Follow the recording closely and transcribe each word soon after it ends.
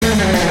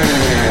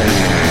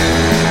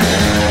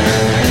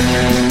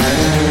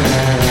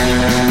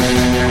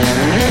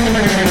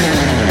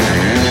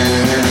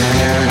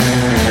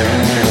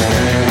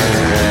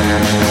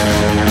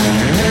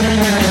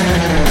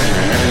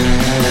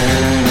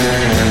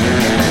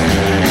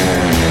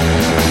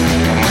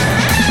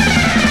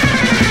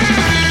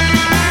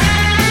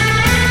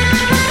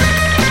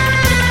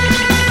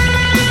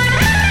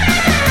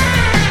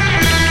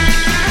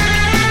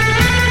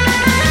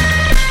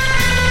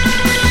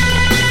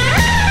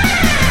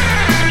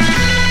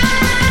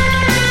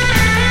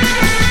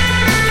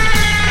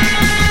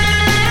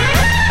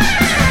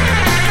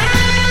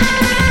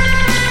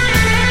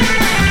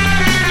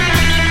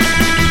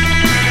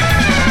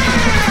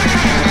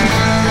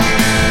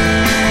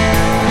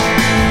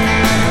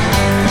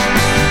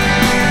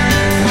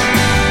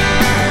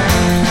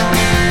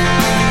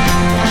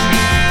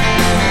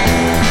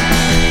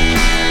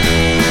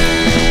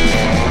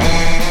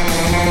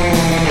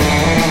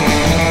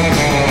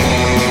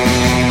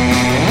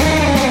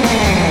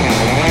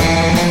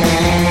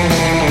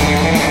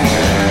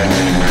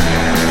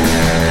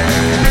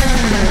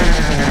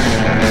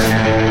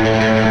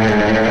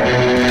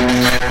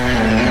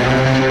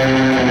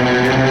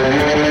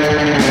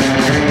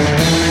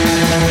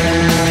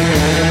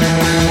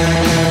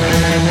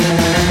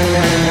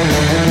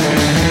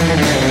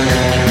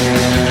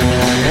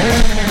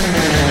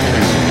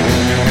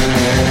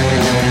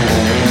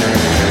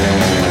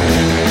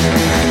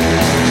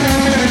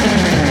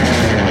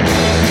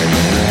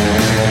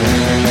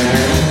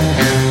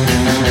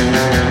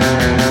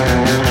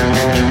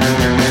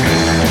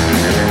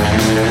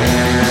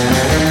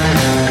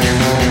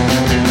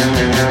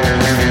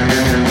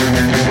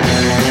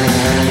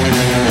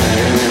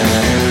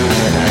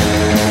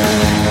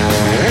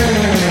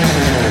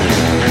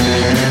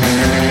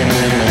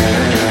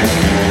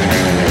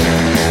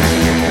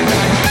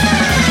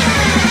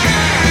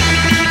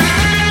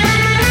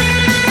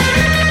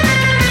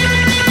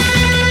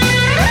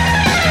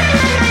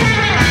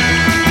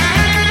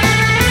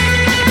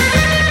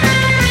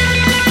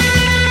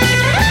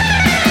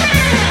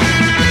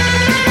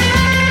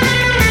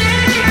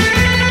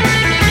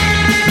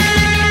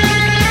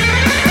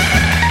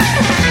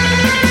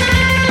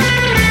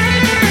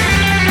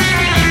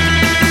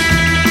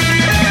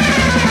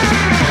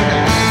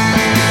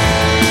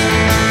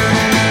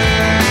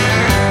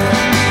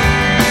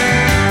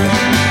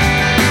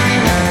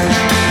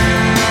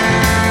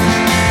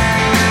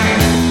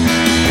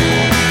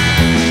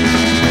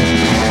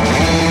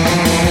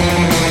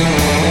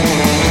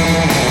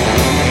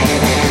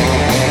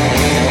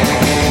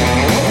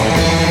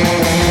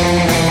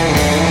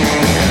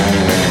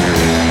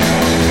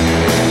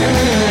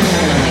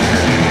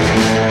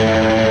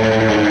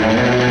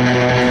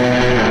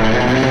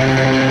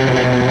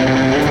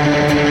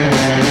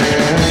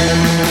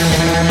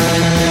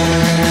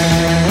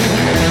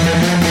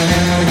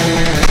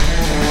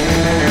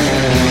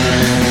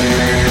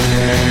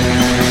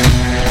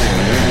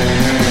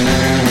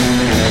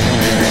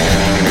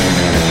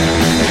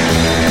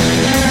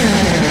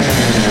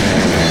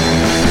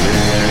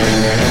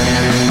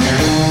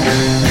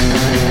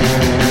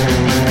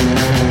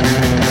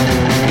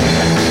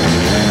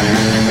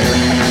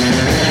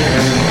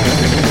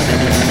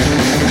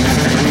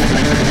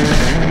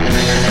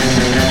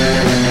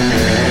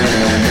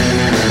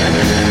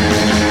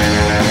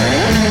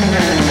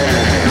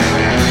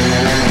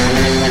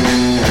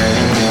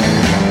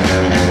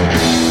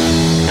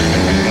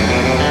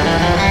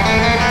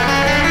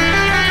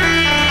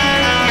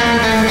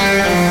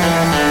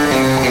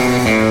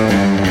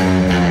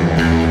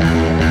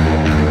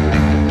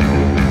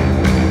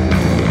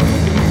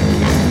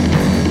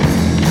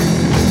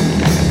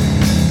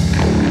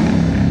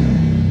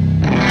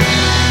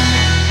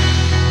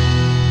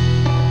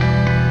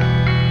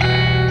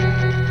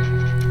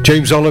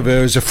James Oliver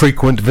is a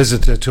frequent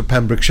visitor to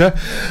Pembrokeshire,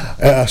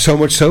 so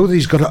much so that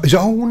he's got his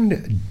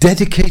own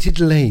dedicated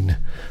lane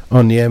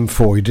on the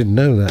M4. You didn't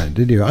know that,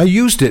 did you? I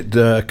used it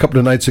a couple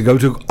of nights ago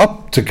to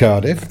up to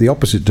Cardiff, the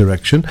opposite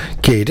direction,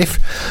 Cardiff.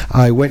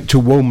 I went to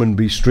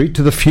Womanby Street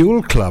to the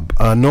Fuel Club,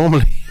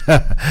 normally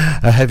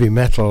a heavy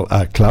metal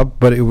club,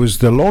 but it was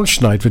the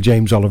launch night for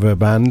James Oliver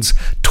Band's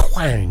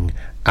Twang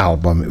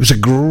album. It was a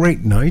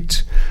great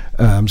night.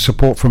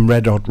 Support from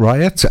Red Hot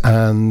Riot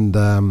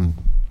and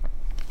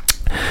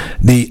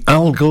the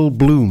Algal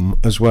Bloom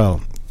as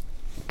well.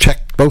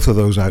 Check both of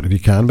those out if you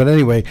can. But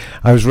anyway,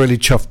 I was really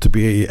chuffed to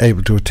be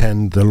able to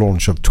attend the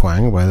launch of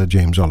Twang by the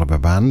James Oliver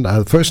Band.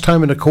 The first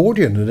time an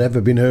accordion had ever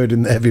been heard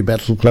in the Heavy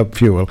Metal Club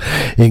Fuel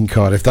in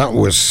Cardiff. That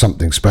was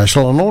something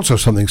special. And also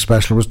something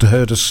special was to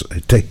have heard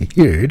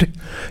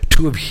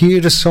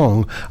a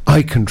song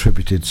I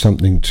contributed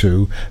something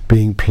to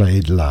being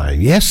played live.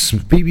 Yes,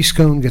 BB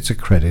Skone gets a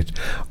credit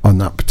on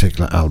that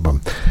particular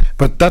album.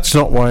 But that's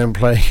not why I'm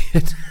playing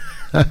it.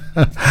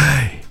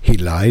 He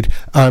lied.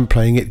 I'm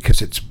playing it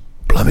because it's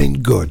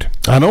blooming good.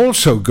 And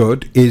also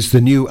good is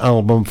the new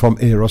album from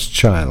Eros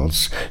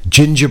Childs,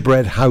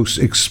 Gingerbread House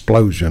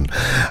Explosion,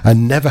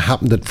 and Never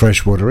Happened at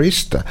Freshwater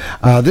East.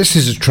 This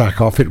is a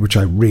track off it which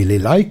I really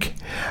like.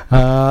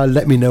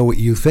 Let me know what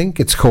you think.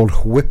 It's called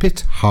Whip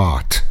It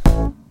Heart.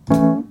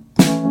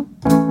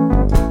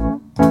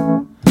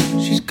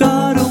 She's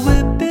got a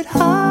whip it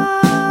heart,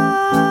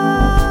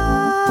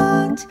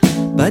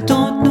 but I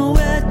don't know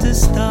where to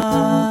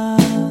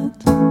start.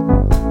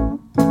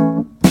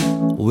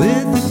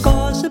 With the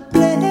cause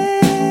ablaze,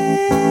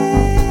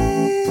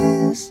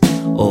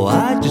 oh,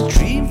 I just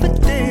dream for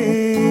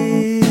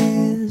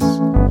days.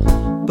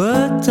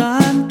 But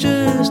I'm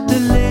just a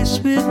lace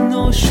with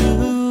no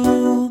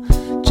shoe,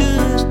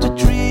 just a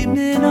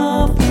dreaming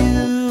of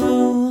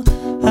you,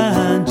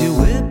 and you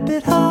whip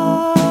it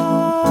hard.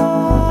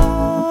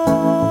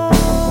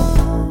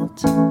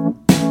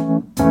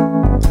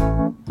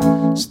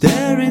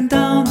 Staring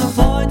down the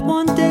void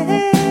one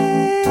day,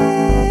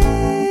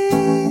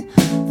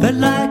 felt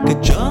like a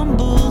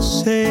jumble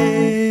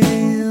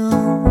sail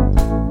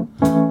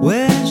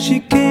when she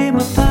came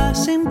a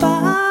passing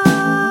by.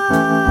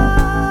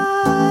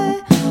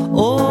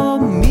 Oh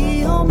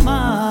me, oh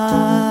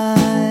my,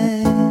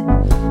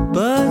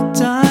 but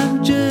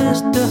I'm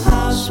just a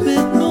house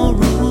with no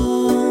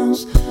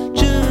rules,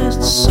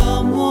 just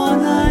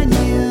someone I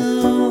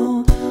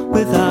knew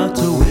without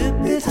a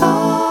whip it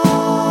hard.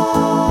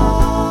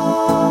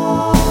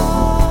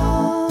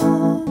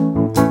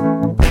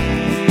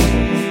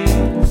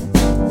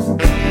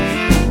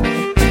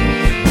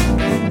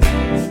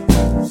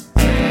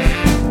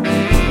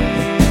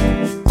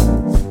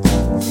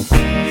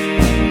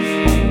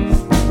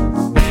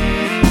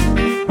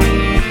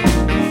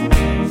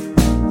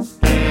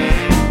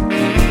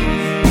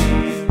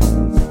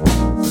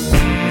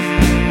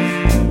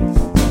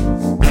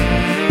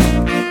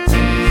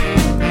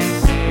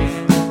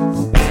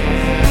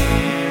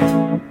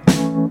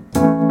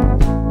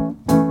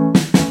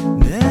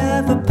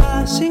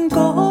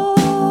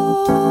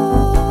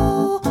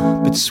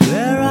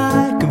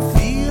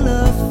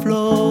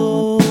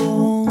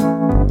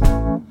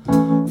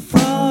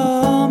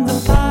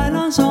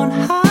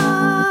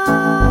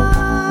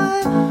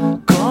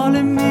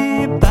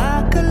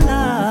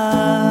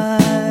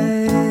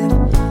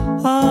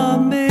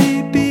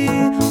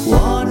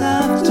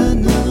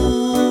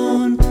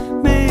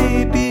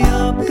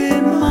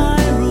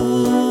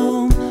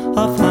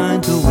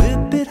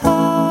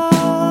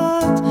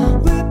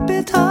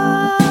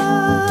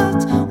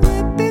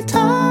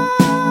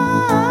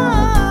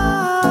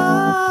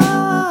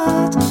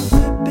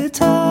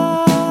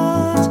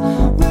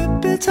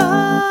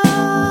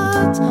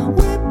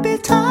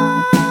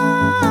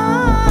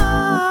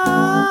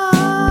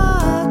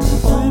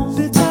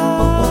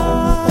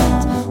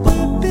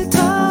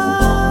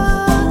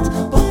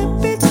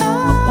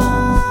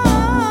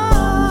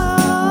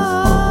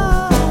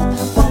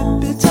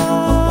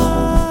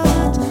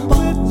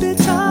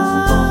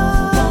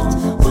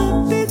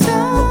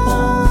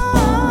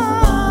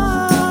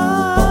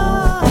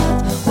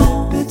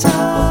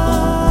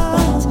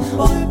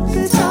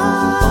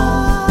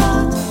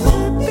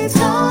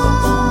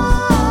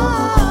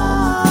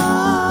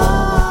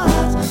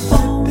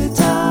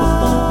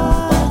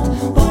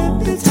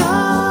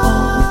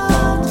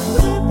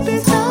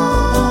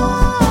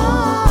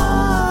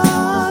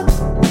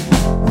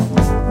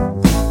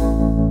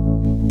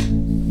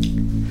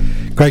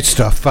 Great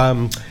stuff.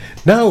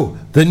 Now,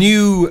 the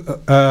new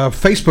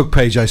Facebook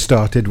page I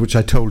started, which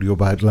I told you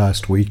about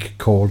last week,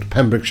 called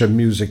Pembrokeshire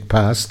Music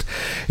Past,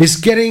 is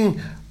getting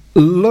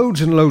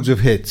loads and loads of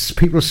hits.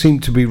 People seem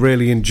to be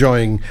really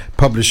enjoying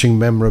publishing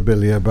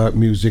memorabilia about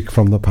music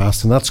from the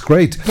past, and that's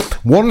great.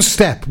 One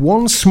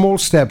small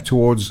step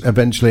towards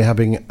eventually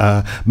having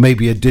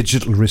maybe a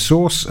digital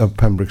resource of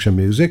Pembrokeshire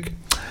music,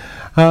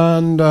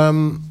 and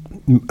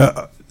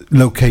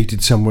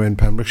located somewhere in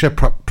Pembrokeshire,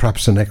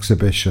 perhaps an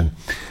exhibition.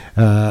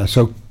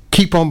 So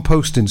keep on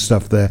posting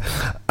stuff there.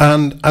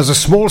 And as a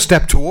small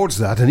step towards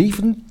that, an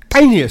even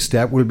tinier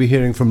step, we'll be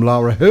hearing from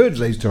Laura Hurd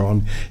later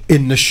on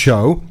in the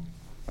show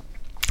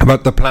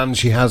about the plans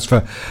she has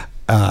for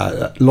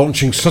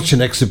launching such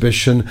an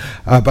exhibition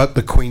about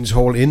the Queen's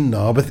Hall in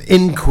Narberth,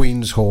 in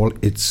Queen's Hall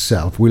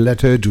itself. We'll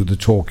let her do the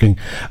talking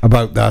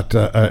about that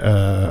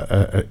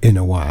in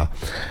a while.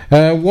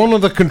 One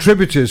of the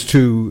contributors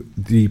to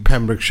the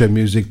Pembrokeshire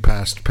Music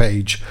Past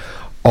page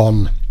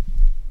on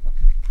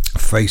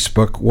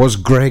Facebook was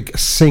Greg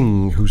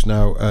Singh, who's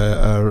now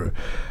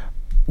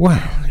well,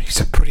 he's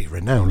a pretty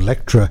renowned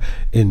lecturer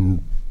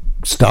in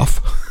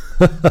stuff.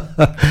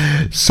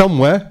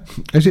 Somewhere.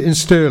 Is it in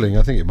Stirling?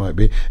 I think it might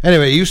be.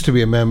 Anyway, he used to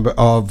be a member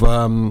of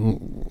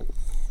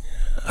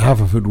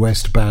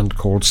Haverfordwest band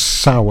called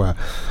Sour.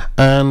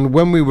 And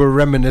when we were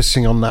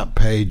reminiscing on that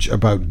page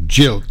about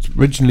Jilt,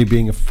 originally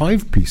being a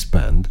 5-piece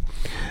band,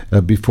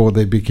 before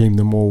they became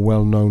the more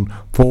well-known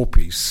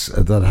 4-piece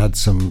that had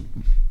some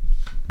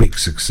big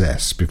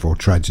success before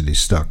tragedy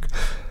struck.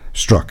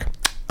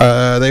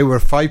 They were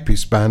a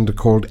 5-piece band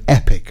called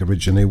Epic,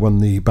 originally won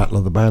the Battle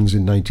of the Bands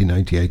in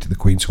 1998 at the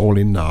Queen's Hall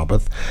in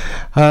Narberth.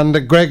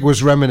 And Greg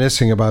was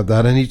reminiscing about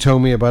that, and he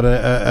told me about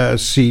a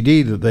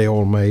CD that they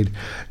all made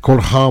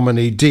called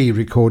Harmony D,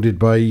 recorded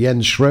by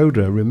Jens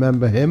Schroeder.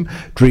 Remember him?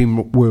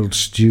 Dream World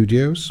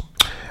Studios.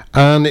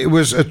 And it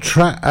was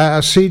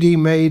a CD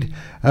made,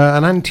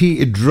 an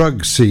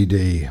anti-drug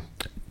CD.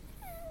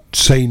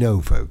 Say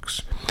no,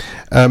 folks.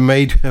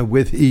 Made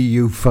with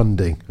EU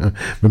funding.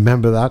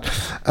 Remember that?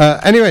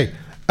 Anyway,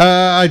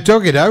 I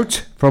dug it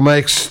out from my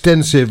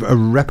extensive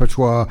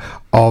repertoire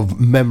of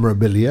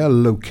memorabilia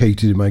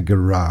located in my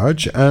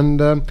garage,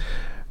 and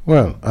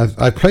well,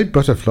 I played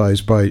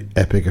Butterflies by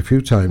Epic a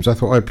few times. I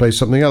thought I'd play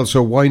something else,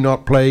 so why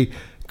not play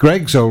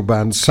Greg's old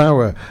band,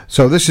 Sour?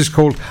 So this is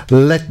called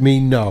Let Me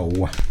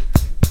Know.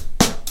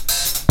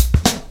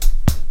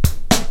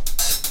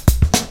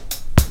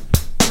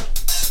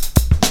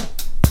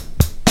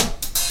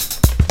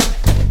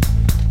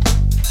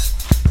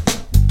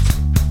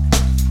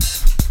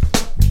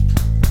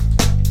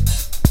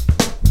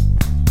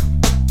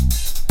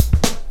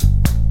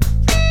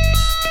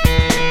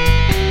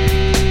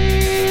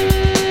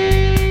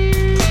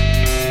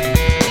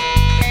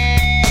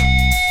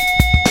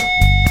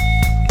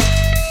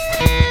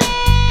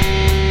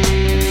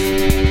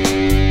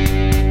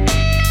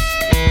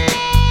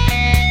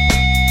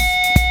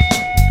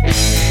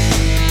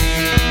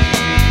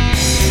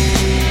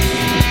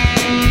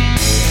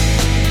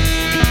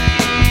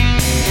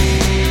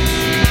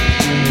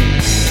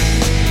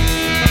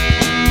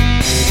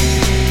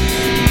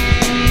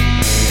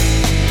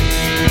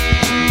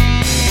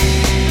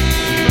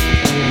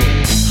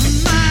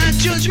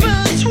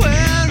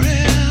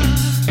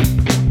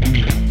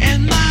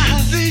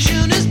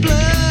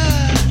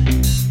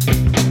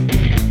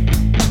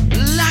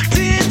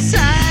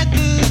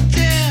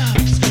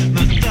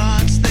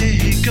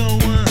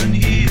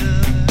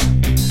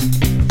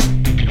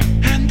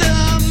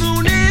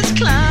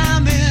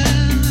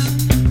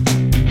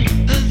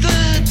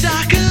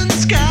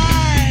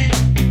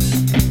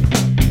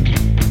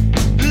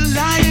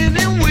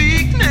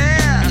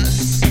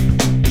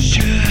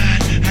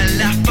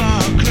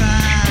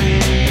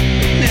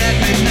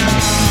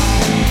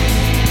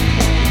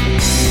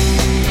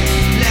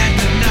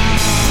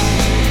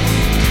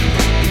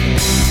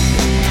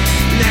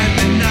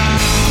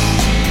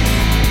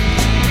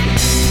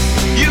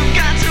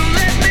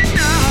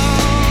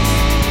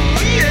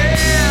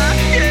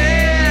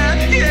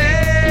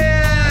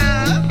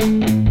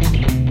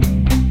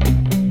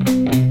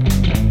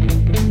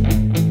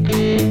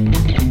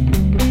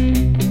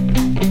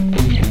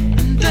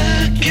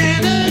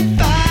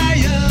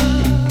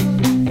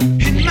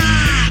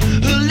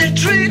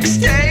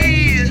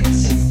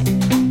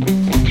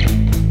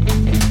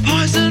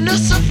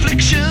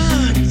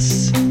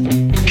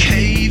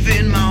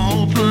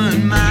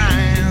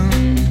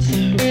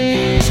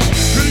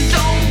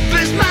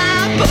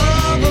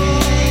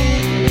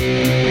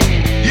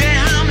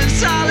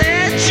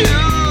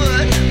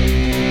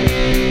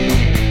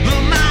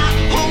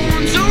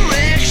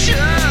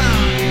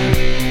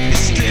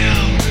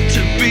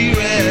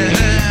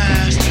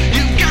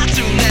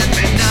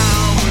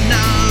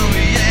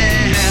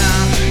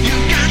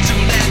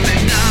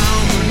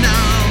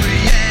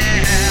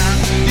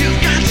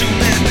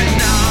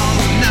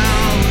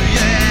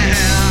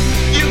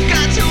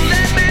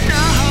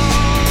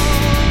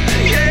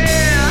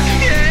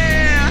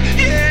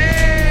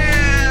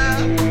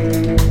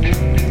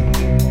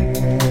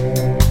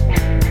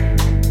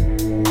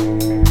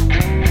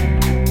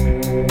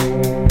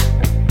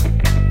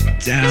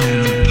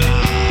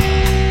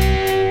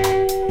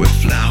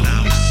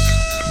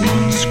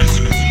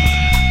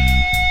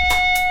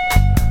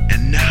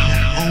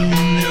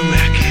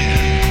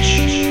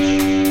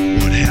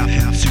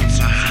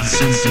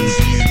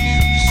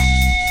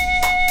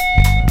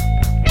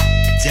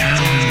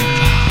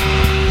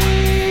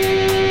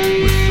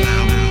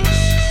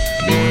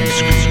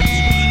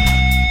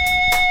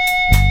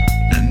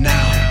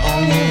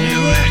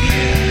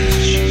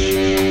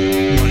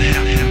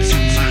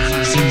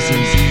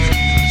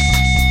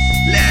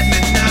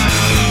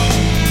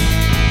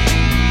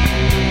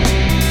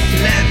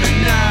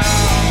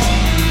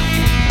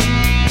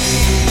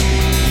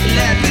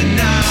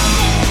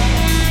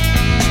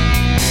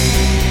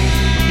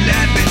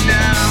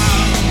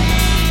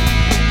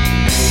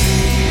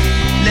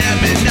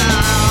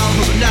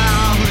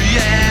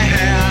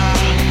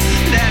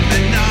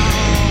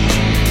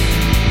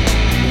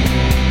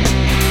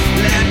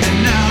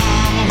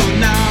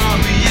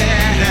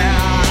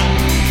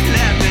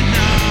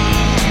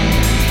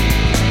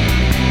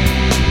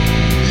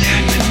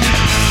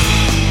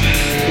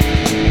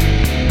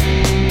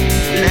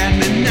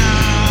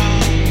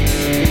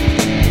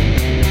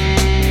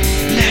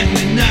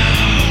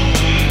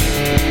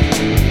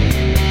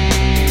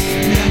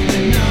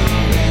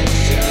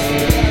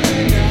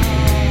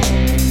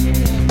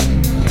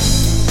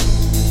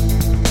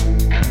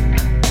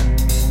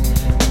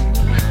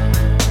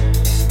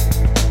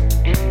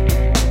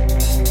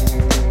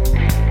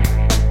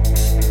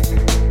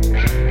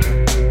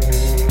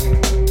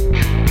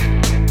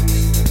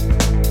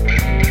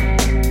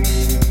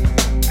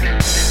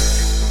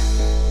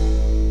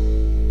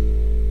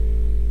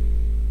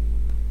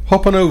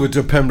 hop on over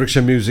to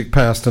Pembrokeshire Music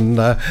Past and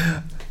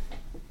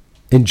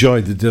enjoy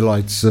the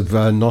delights of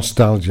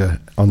nostalgia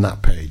on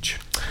that page.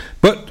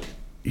 But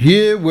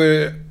here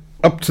we're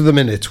up to the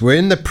minute. We're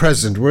in the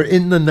present. We're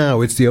in the now.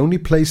 It's the only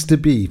place to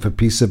be for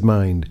peace of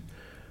mind.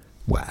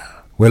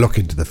 Well, we're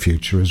looking to the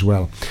future as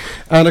well.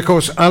 And of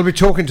course, I'll be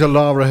talking to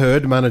Lara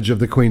Hurd, manager of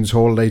the Queen's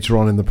Hall, later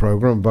on in the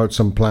programme about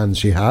some plans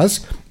she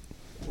has,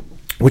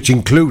 which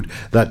include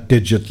that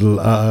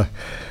digital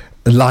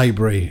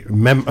library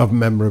of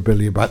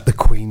memorabilia about the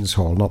Queen's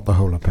Hall, not the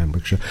whole of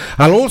Pembrokeshire.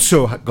 I'll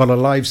also got a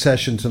live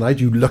session tonight,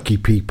 you lucky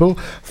people,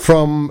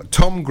 from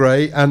Tom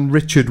Gray and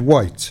Richard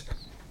White.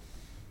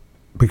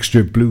 Mixture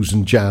of blues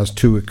and jazz,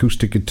 2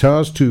 acoustic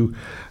guitars, 2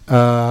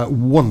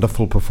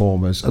 wonderful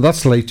performers.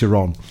 That's later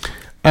on.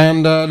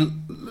 And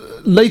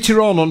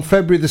later on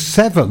February the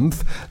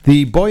 7th,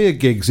 the Boyer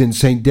gigs in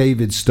St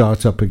David's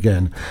start up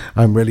again.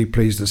 I'm really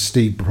pleased that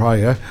Steve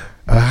Pryor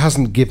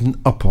hasn't given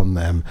up on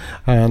them.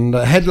 And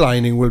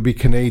headlining will be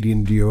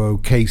Canadian duo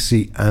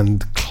Casey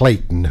and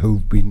Clayton,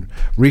 who've been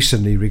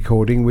recently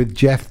recording with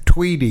Jeff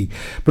Tweedy.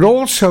 But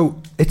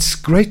also, it's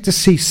great to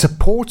see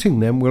supporting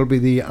them will be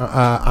the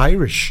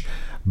Irish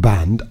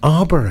band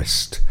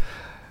Arborist.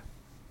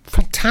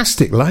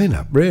 Fantastic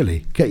lineup,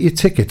 really. Get your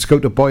tickets. Go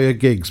to Boyer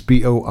Gigs,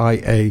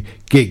 BOIA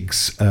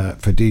Gigs,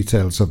 for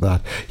details of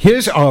that.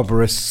 Here's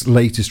Arborist's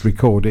latest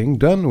recording,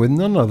 done with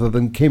none other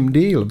than Kim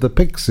Deal of the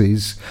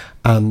Pixies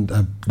and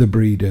the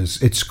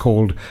Breeders. It's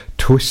called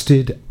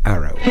Twisted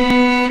Arrow.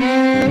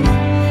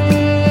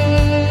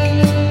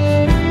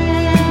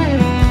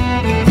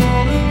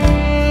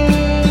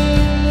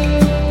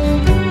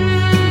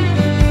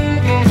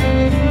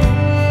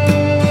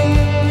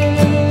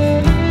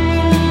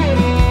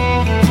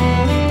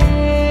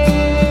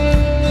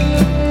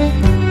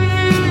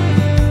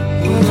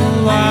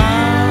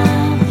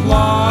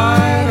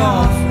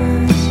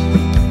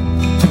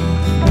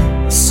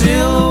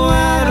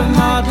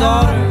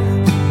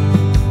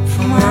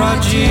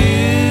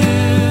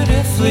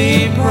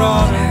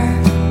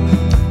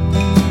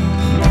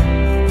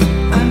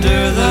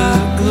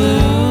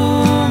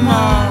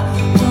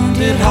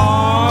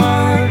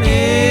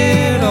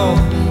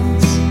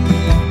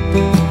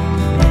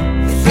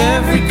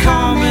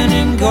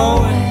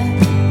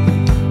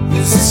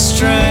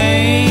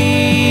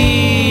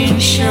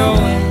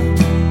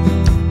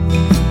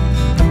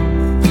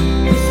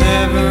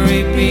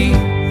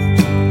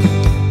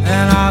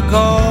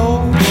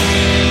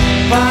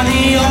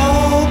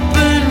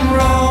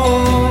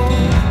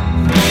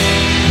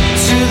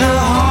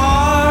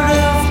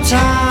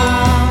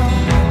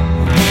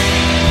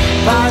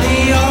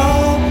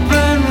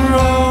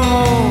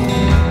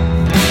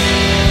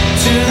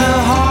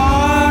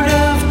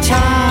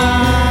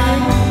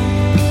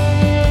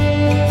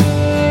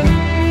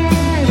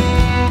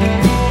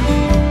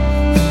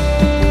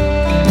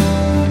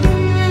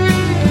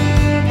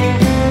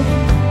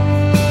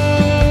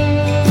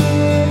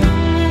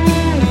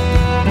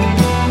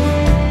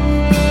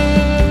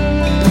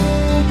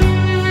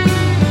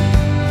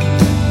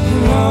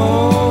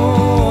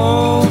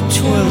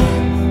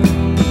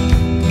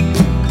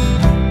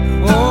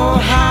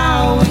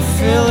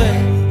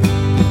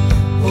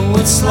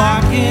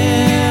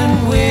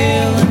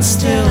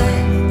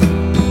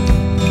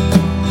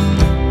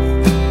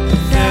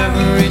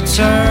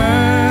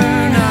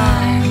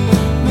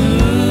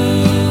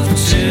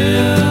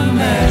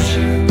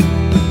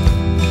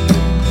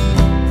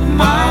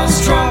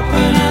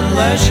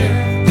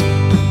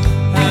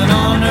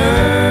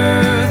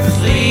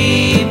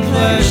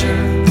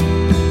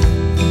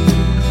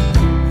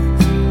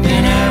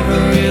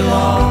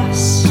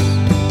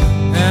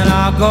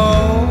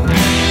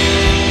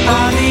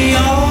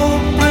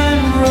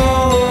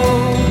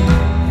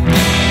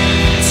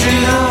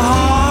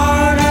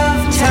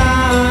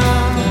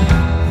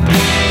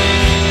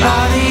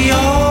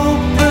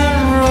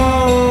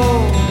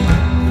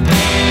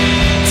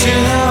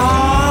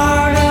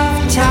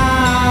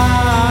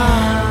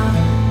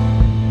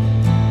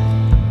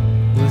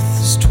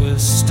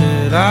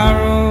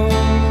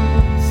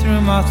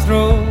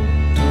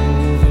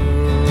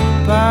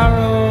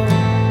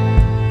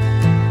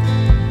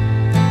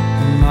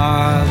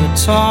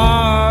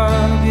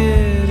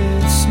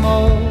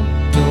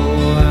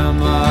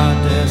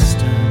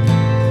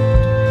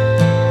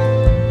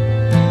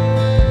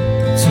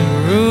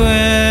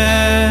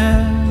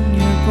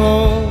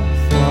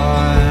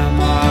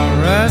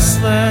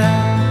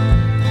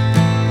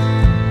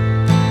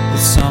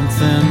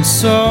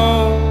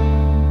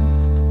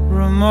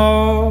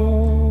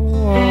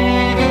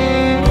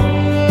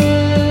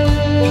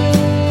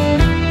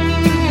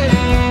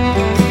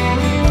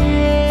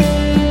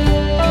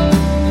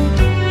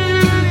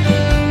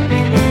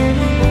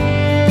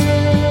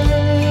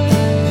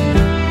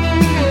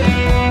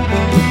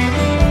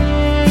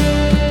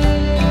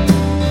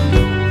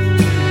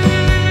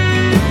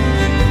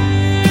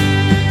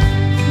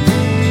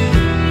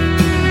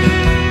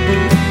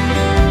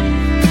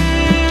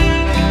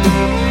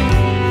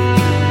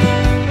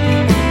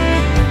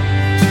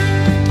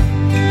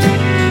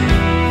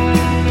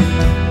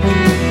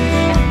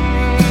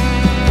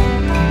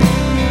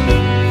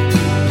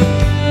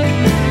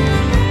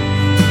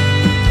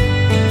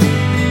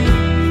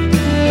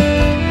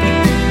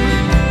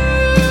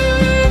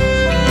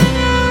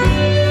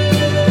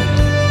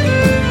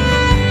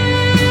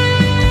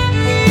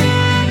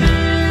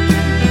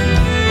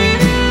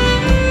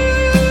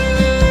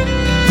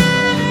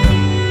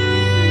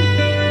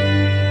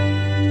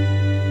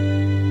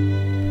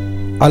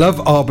 I love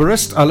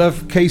Arborist. I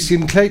love Casey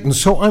and Clayton.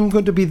 So I'm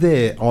going to be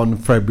there on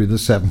February the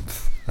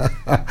 7th.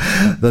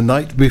 The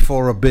night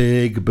before a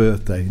big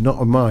birthday. Not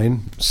of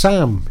mine.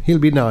 Sam. He'll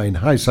be 9.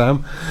 Hi,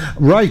 Sam.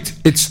 Right.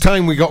 It's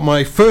time we got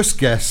my first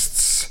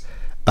guests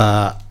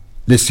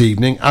this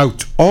evening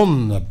out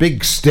on the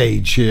big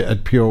stage here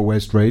at Pure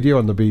West Radio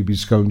on the BB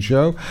Skone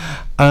Show.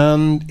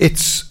 And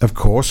it's, of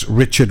course,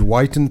 Richard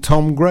White and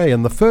Tom Gray.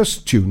 And the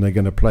first tune they're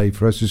going to play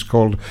for us is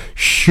called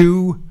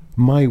Shoe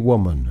My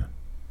Woman.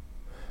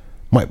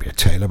 Might be a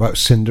tale about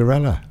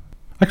Cinderella.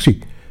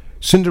 Actually,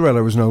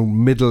 Cinderella was an old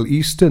Middle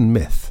Eastern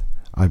myth,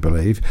 I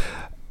believe.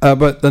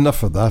 But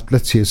enough of that.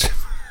 Let's hear some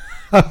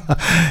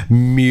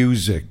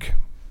music.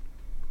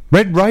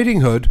 Red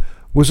Riding Hood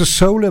was a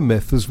solar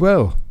myth as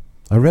well.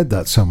 I read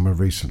that somewhere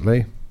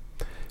recently.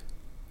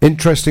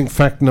 Interesting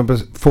fact number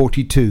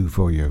 42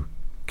 for you.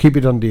 Keep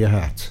it under your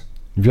hat.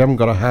 If you haven't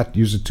got a hat,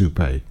 use a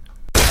toupee.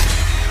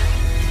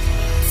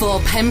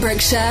 For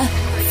Pembrokeshire,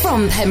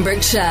 from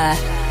Pembrokeshire,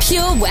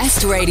 Pure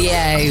West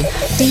Radio.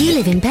 Do you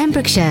live in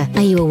Pembrokeshire?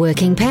 Are you a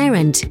working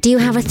parent? Do you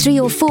have a 3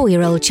 or 4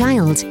 year old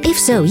child? If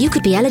so, you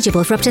could be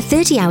eligible for up to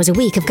 30 hours a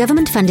week of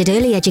government-funded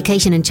early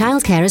education and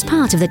childcare as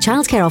part of the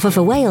childcare offer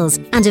for Wales,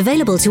 and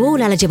available to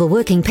all eligible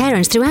working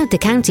parents throughout the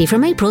county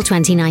from April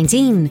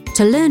 2019.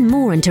 To learn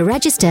more and to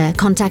register,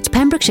 contact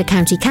Pembrokeshire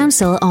County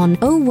Council on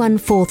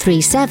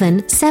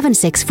 01437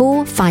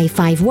 764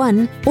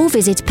 551 or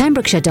visit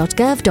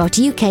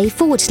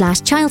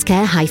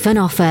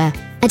pembrokeshire.gov.uk/childcare-offer.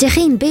 Ydych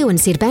chi'n byw yn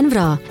Sir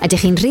Benfro?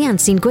 Ydych chi'n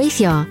rhiant sy'n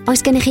gweithio? Oes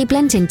gennych chi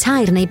blentyn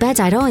tair neu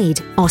 4 oed?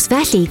 Os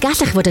felly,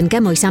 gallech fod yn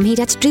gymwys am hyd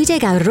at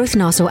 30 awr yr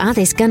wythnos o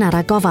addysg gynnar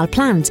a gofal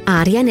plant, a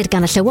ariennir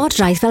gan y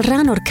Llywodraeth fel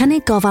rhan o'r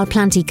cynnig gofal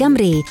plant i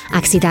Gymru,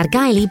 ac sydd ar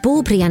gael i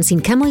bob riant sy'n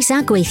cymwys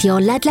a gweithio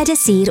ledled y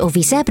sir o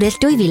fis Ebrill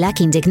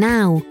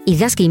 2019. I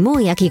ddysgu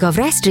mwy ac i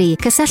gofrestru,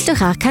 cysylltwch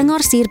â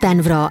Cyngor Sir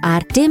Benfro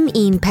ar dim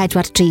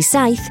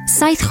 1437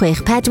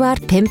 764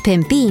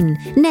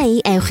 551 neu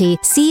ewch i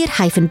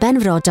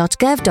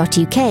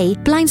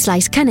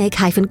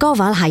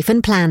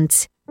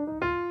sir-benfro.gov.uk/cynnig-gofal-plant.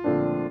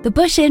 The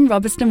Bush Inn,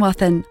 Robertson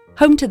Wathen,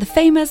 home to the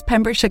famous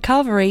Pembrokeshire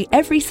Carvery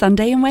every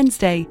Sunday and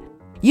Wednesday.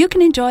 You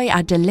can enjoy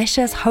our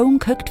delicious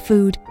home-cooked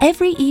food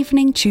every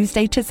evening,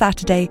 Tuesday to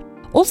Saturday.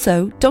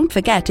 Also, don't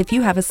forget, if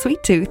you have a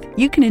sweet tooth,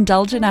 you can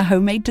indulge in our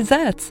homemade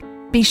desserts.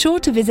 Be sure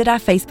to visit our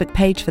Facebook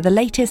page for the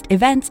latest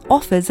events,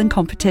 offers and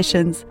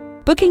competitions.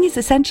 Booking is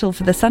essential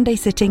for the Sunday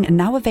sitting and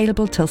now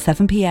available till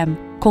 7 p.m.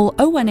 Call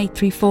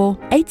 01834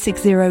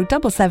 860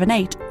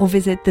 778 or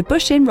visit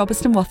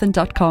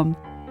thebushinrobertsonwathen.com.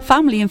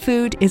 Family and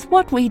food is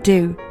what we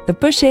do. The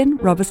Bush Inn,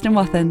 Robertson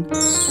Wathen.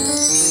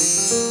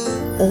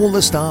 All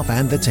the staff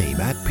and the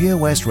team at Pure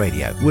West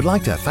Radio would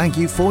like to thank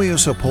you for your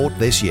support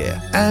this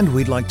year, and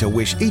we'd like to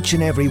wish each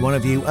and every one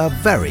of you a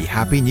very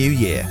happy new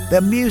year.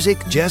 The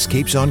music just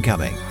keeps on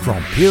coming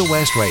from Pure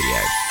West Radio.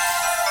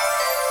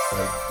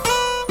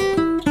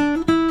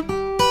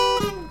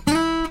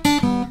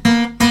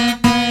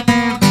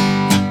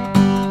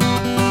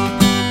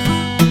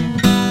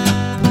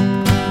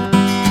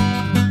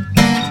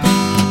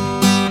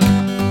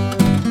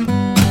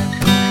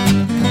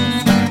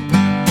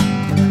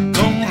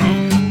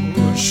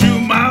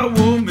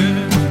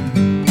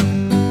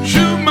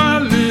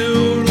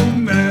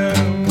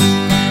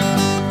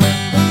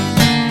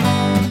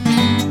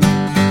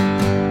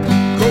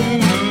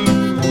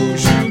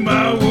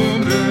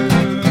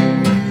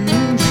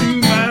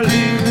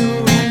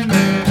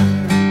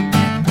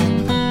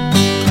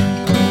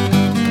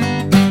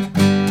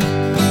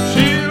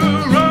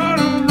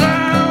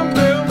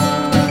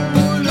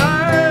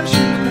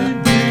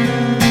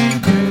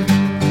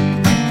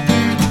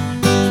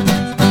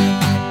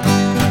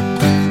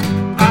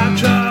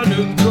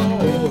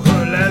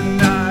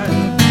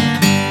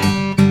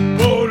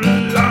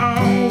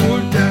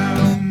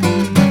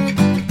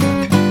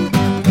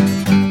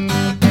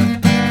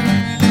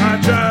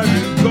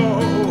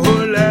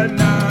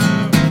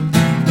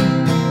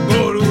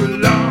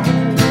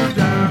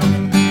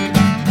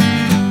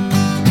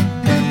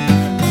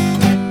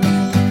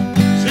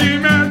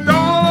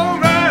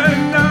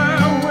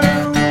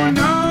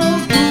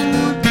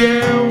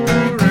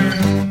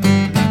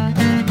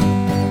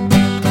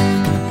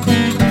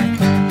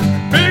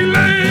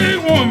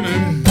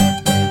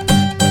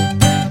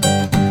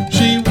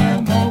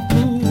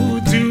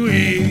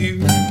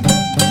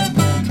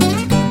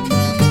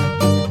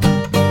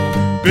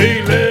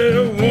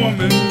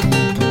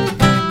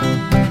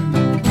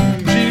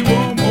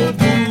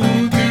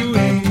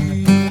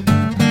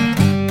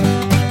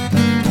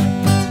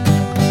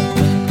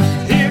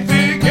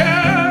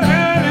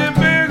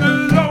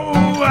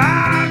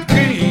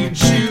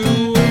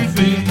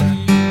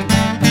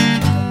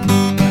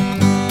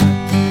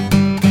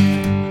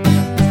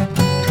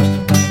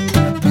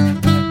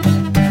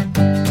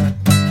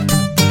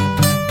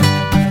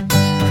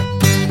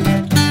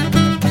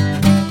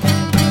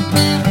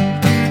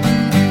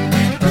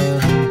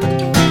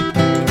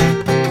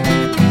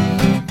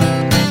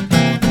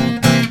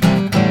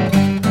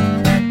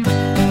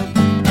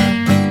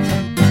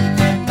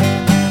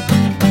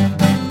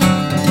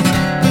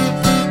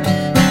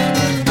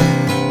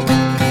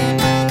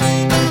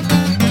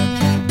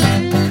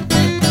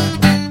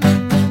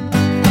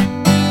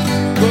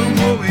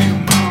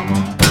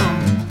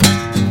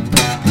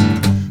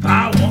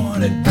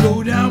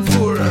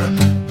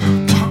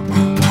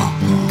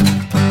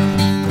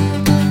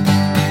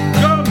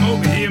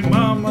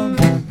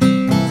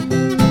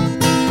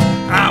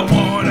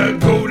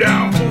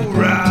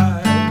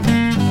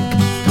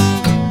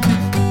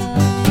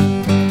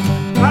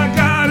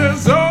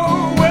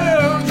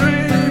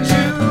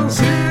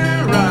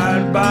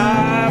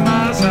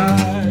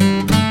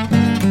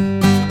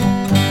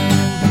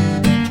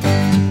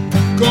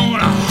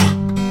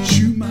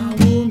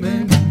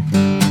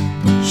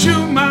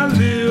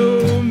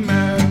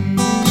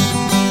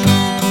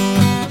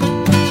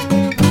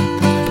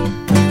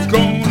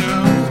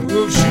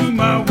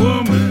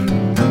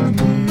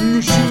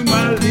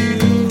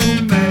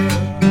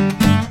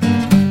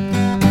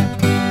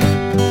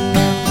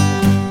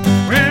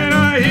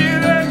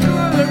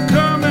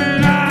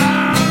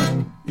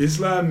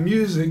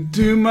 music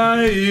to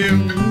my ear.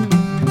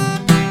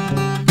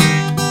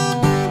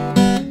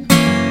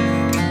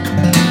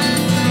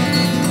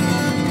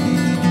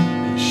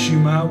 Shoe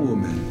My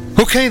Woman.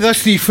 Okay,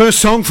 that's the first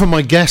song from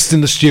my guest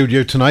in the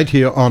studio tonight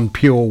here on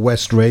Pure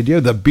West Radio,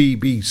 the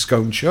BB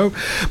Skone Show.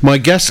 My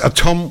guests are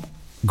Tom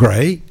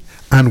Gray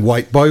and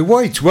White by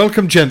White.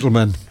 Welcome,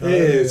 gentlemen. Hey,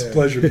 it's a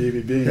pleasure,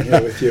 BB, being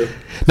here with you.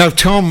 Now,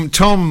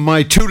 Tom,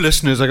 my two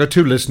listeners, I got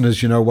two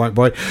listeners, you know, White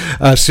Boy,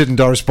 Sid and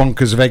Doris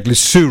Bonkers of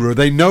Eglis Suru.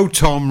 They know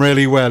Tom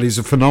really well. He's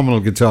a phenomenal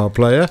guitar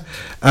player,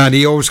 and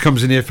he always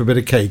comes in here for a bit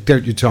of cake,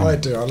 don't you, Tom? I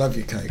do. I love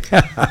your cake.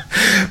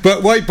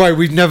 But White Boy,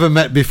 we've never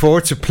met before.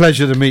 It's a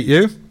pleasure to meet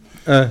you.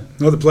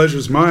 No, the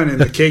pleasure's mine,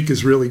 and the cake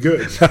is really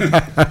good.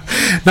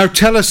 Now,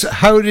 tell us,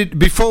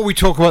 before we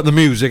talk about the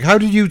music, how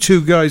did you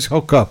two guys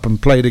hook up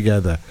and play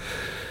together?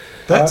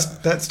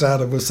 That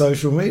started with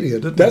social media,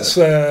 didn't That's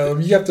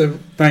it? you have to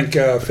thank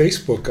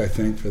Facebook, I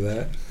think, for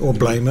that. Or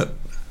blame it.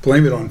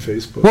 Blame it on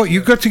Facebook. What,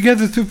 you got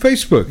together through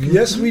Facebook?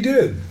 Yes, we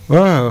did.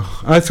 Wow,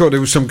 I thought it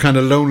was some kind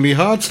of Lonely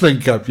Hearts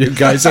link-up you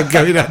guys had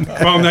going on.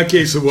 Well, in that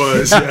case it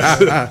was,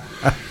 yes.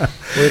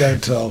 We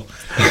don't tell.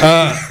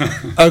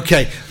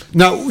 Okay,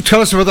 now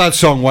tell us about that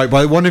song, White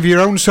Boy. One of your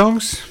own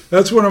songs?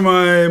 That's one of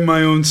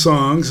my own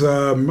songs.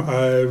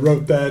 I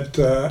wrote that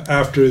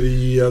after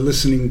the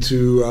listening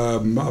to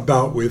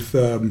About with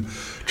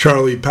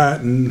Charlie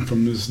Patton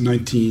from his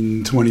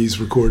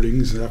 1920s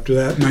recordings. After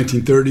that,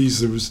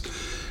 1930s, there was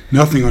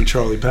nothing on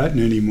Charlie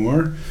Patton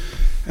anymore.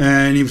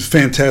 And he was a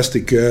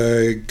fantastic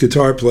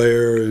guitar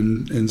player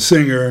and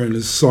singer, and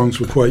his songs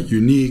were quite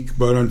unique.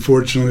 But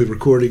unfortunately,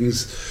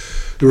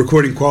 the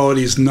recording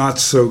quality is not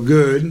so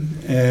good,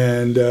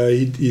 and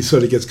he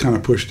sort of gets kind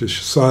of pushed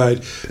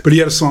aside. But he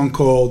had a song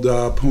called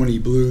Pony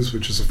Blues,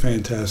 which is a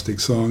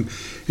fantastic song.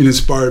 It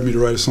inspired me to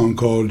write a song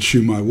called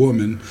Shoe My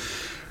Woman.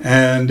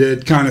 And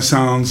it kind of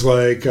sounds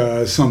like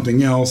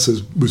something else,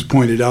 as was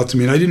pointed out to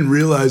me. And I didn't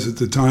realize at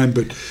the time,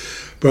 but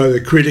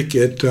the critic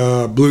at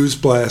Blues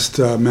Blast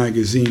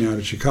magazine out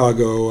of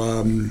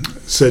Chicago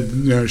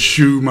said,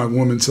 Shoe My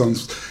Woman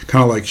sounds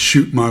kind of like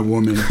Shoot My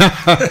Woman.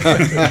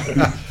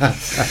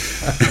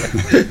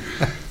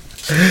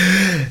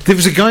 There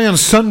was a guy on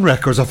Sun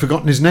Records, I've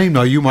forgotten his name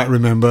now, you might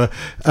remember.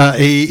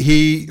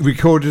 He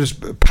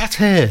recorded Pat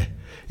Hare.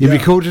 He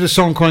recorded a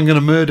song called I'm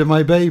Gonna Murder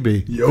My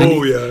Baby. Yeah.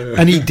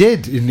 And he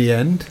did in the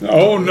end.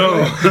 Oh,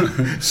 no.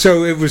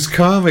 So it was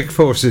karmic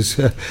forces.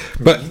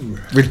 But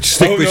we'll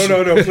stick with...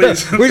 No,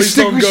 please. Please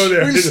don't go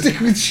there. We'll stick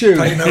with Shoe.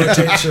 Pay no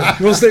attention.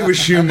 We'll stay with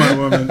Shoe My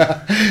Woman.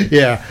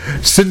 Yeah.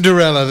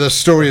 Cinderella, the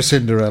story of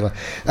Cinderella.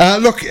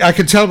 Look, I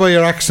can tell by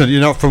your accent you're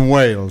not from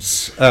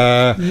Wales.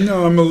 No,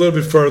 I'm a little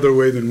bit further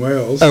away than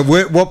Wales.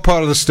 What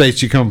part of the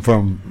States you come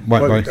from,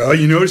 White Boy? Oh,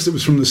 you noticed it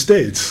was from the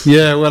States.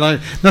 Yeah, well,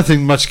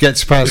 nothing much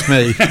gets past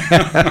me.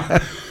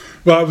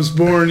 Well, I was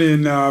born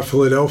in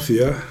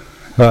Philadelphia.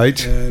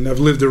 Right. And I've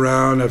lived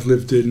around. I've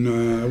lived in,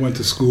 I went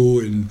to school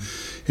in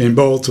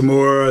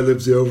Baltimore. I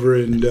lived over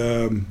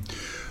in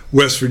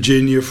West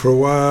Virginia for a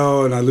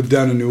while, and I lived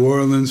down in New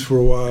Orleans for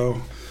a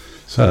while.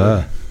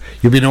 So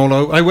you've been all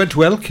over. I went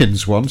to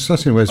Elkins once.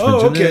 That's in West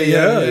Virginia. Oh, okay,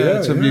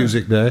 yeah. Some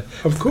music there.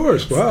 Of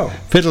course, wow.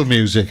 Fiddle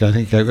music, I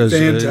think it was.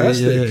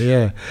 Fantastic.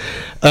 Yeah.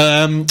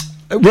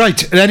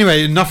 Right,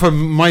 anyway, enough of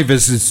my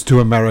visits to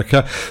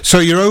America. So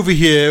you're over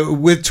here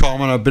with Tom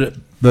on a bit of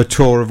a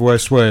tour of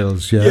West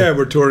Wales, yeah? Yeah,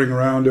 we're touring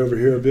around over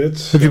here a bit.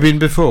 Have you been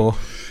before?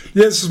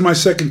 Yeah, this is my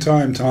second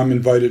time. Tom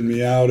invited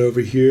me out over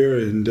here,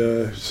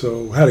 and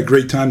so had a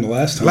great time the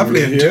last time.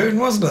 Lovely in June,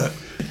 wasn't it?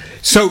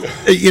 So,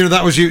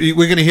 that was you.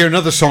 We're going to hear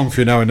another song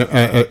for you now,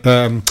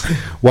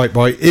 White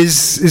Boy.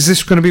 Is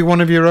this going to be one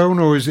of your own,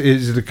 or is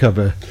it a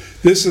cover?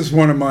 This is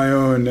one of my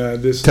own.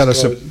 This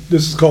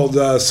is called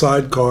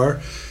Sidecar.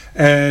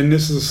 And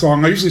this is a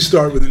song, I usually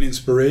start with an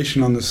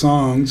inspiration on the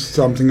songs,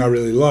 something I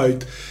really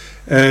liked.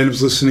 And I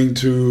was listening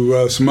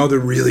to some other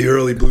really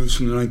early blues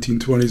from the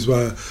 1920s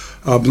by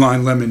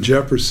Blind Lemon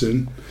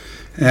Jefferson.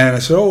 And I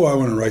said, I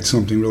want to write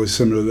something really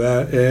similar to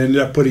that. And ended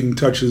up putting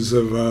touches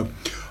of a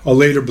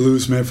later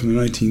bluesman from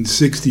the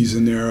 1960s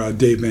in there,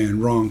 Dave Van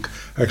Ronk,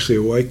 actually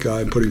a white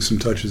guy, and putting some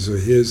touches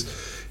of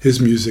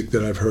his music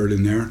that I've heard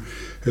in there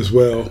as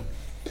well.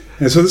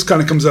 And so this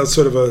kind of comes out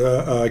sort of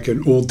like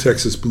an old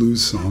Texas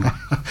blues song.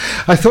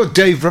 I thought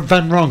Dave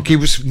Van Ronk, he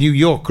was New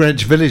York,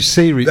 Greenwich Village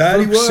series.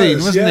 That he was, scene,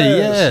 wasn't he?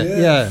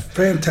 Yeah.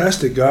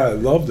 Fantastic guy. I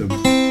loved him.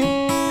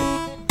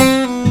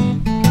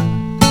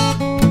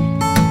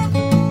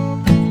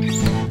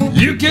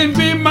 You can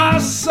be my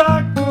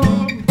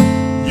sucker.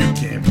 You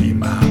can't be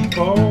my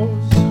boss.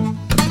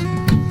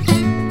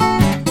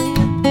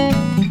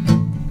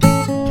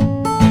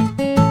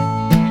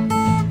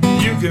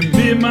 You can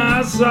be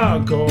my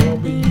sucker,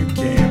 but you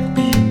can't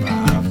be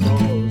my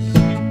boss.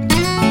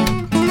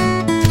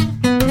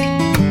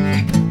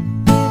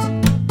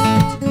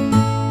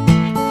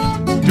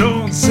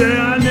 Don't say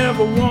I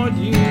never want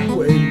you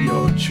when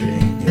you're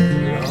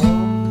drinking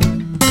along.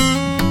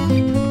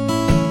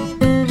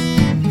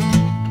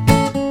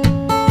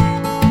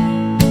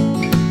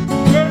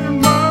 Burn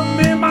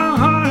me my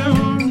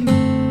iron,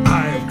 I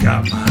have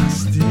got my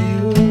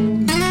steel.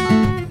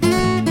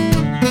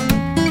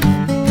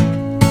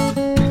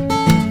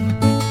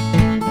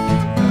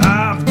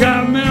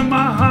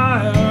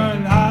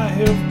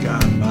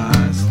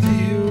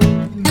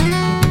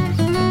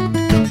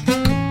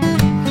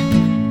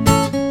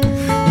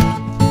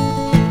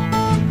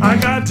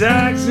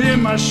 tags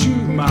in my shoe,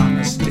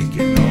 mama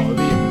sticking all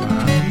in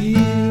my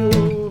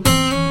heel.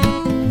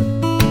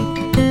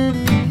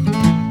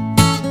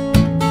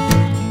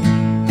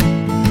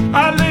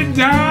 I lay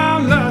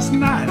down last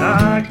night,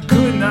 I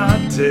could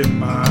not take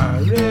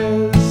my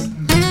rest.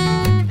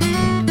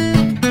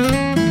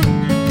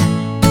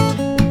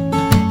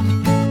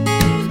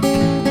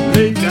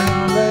 Lay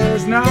down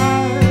last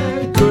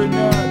night, could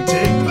not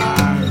take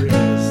my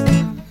rest.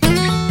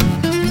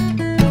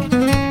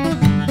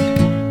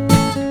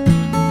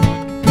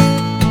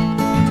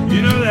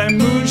 You know that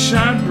moon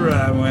shine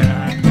bright when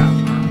I got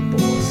my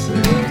boy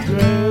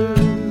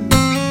dressed.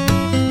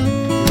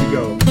 Here we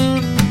go.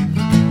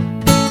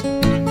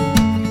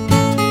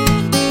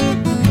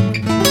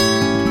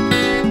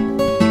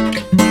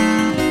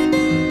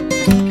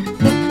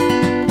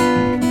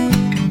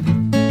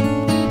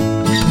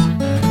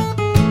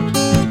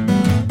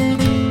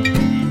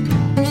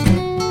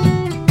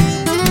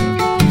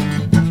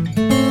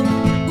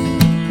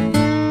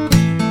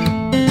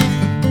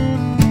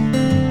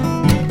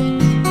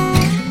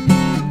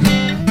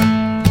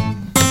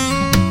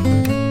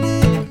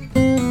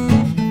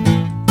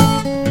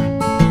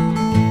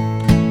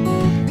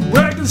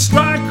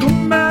 Strike a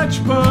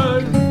match,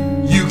 but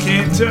you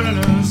can't turn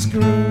a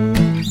screw.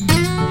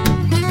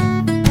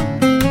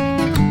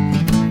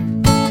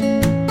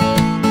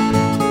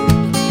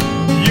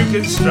 You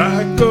can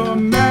strike a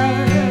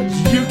match,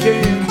 you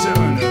can't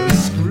turn a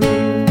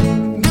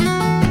screw.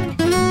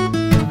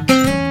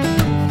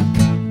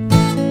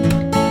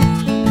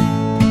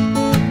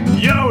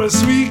 You're a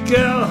sweet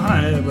girl,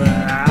 honey, but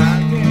I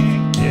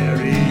can't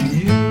carry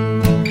you.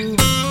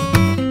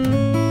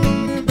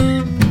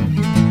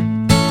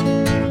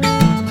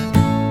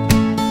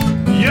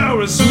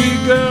 You're a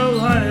sweet girl,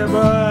 honey,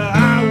 but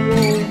I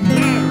won't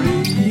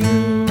marry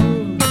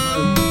you.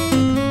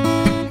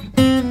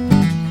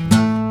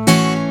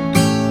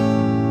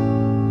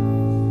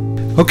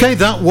 Okay,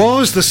 that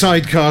was the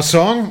sidecar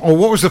song, or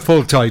what was the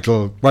full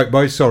title? Right,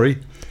 boy, sorry.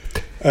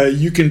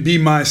 You Can Be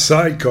My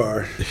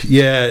Sidecar.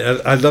 Yeah,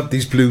 I love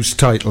these blues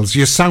titles.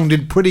 You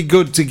sounded pretty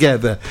good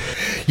together.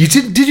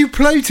 Did you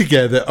play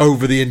together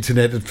over the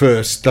internet at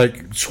first,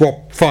 like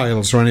swap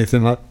files or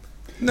anything like that?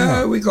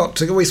 No, we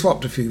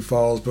swapped a few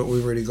files, but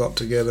we really got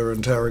together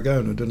in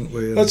Tarragona, didn't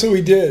we? That's what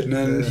we did, and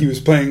then he was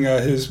playing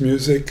his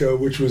music,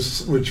 which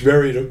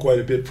varied quite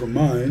a bit from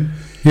mine.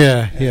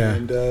 Yeah.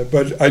 And,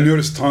 but I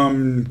noticed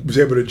Tom was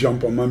able to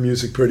jump on my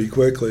music pretty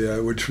quickly,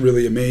 which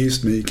really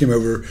amazed me. He came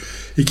over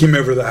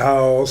to the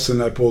house,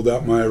 and I pulled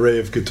out my array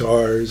of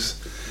guitars,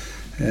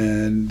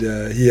 and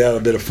he had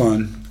a bit of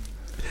fun.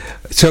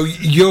 So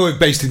you're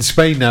based in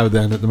Spain now,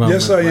 then, at the moment?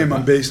 Yes, I am.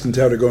 I'm based in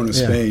Tarragona,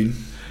 Spain.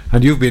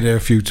 And you've been there a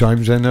few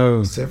times, I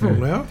know. Several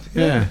now.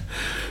 Yeah.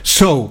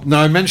 So, now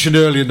I mentioned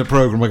earlier in the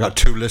programme I got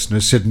 2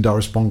 listeners, Sid and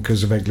Doris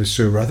Bonkers of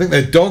Eglissura. I think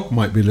their dog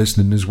might be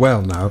listening as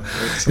well now.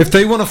 If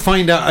they want to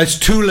find out, it's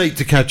too late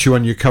to catch you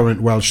on your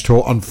current Welsh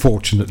tour,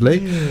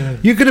 unfortunately. Yeah.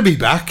 You're going to be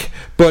back,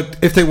 but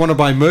if they want to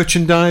buy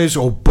merchandise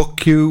or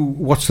book you,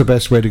 what's the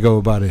best way to go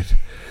about it?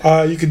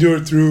 You can do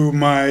it through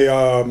my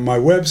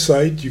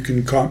website. You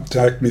can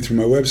contact me through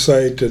my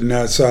website, and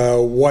that's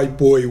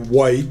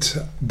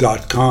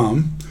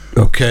whiteboywhite.com.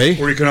 Okay.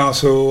 Or you can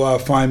also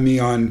find me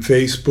on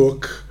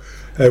Facebook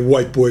at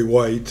White Boy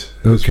White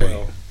as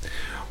well.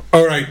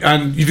 All right,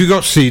 and have you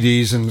got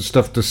CDs and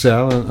stuff to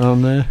sell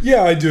on there?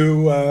 Yeah, I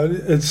do.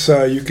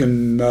 You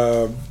can.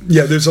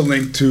 There's a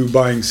link to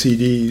buying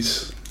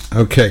CDs.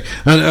 Okay,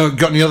 and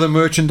got any other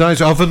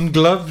merchandise? Oven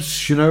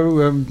gloves,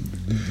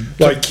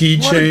 like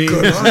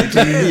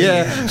keychains.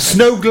 Yeah,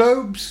 snow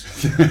globes.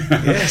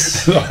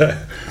 Yes.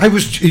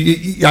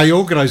 I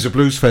organised a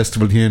blues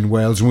festival here in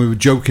Wales, and we were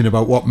joking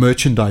about what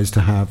merchandise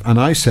to have, and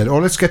I said,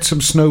 let's get some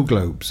snow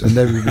globes, and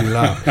everybody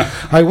laughed.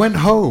 I went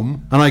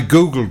home and I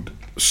googled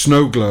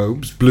snow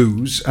globes,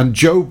 blues, and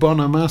Joe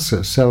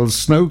Bonamassa sells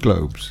snow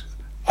globes.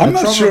 I'm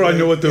not sure I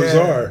know what those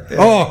are. Yeah.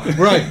 Oh,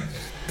 right.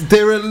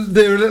 They're a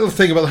little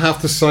thing about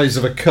half the size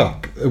of a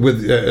cup,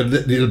 with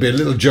it'll be a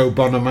little Joe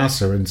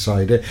Bonamassa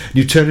inside it.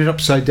 You turn it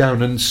upside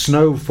down and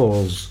snow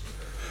falls.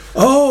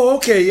 Oh,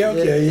 okay,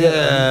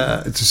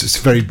 yeah. It's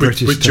very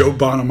British. With Joe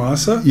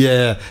Bonamassa?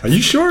 Yeah. Are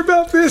you sure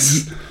about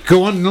this?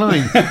 Go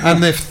online,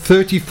 and they're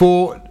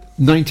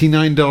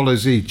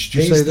 $34.99 each.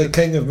 He's the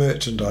king of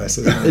merchandise,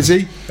 isn't he? Is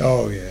he?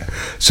 Oh, yeah.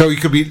 So he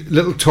could be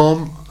Little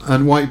Tom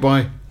and White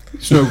Boy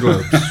snow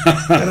globes.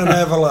 And an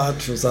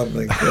avalanche or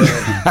something.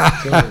 Yeah.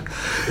 Cool.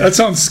 That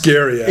sounds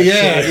scary, actually.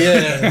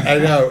 Yeah, I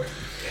know.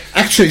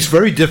 Actually, it's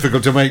very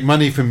difficult to make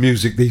money from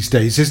music these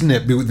days, isn't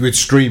it? With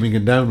streaming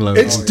and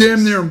downloading. It's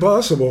damn near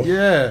impossible.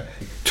 Yeah.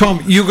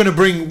 Tom, you're going to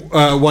bring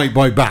White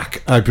Boy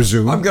back, I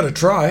presume. I'm going to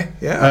try,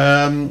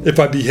 yeah. If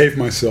I behave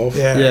myself.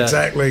 Yeah,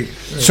 exactly.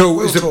 So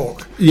we'll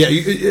talk. Yeah,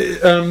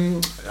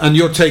 and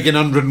you're taking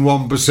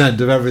 101%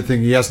 of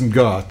everything he hasn't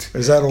got.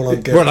 Is that all I'm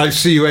getting? Well, I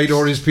see you ate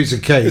all his piece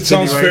of cake. It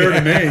sounds fair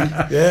to me.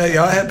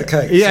 Yeah, I had the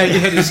cake. Yeah, you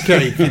had his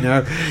cake,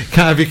 Can't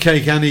have your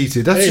cake and eat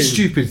it. That's a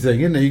stupid thing,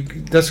 isn't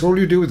it? That's all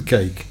you do with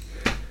cake.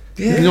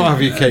 Yeah. You don't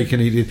have your cake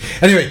and eat it.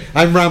 Anyway,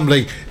 I'm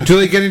rambling. Do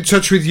they get in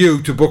touch with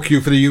you to book you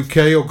for the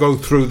UK or go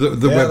through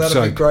the Yeah, website?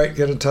 that'd be great.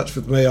 Get in touch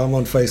with me. I'm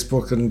on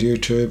Facebook and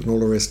YouTube and all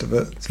the rest of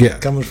it. Yeah.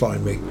 Come and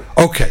find me.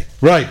 Okay,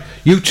 right.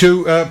 You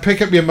two,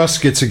 pick up your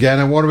muskets again,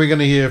 and what are we going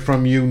to hear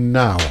from you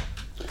now?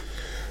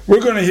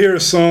 We're going to hear a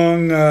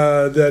song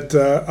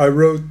that I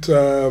wrote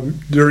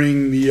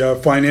during the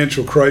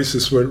financial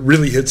crisis, where it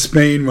really hit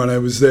Spain when I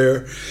was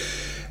there.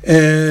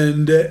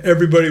 And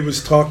everybody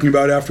was talking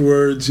about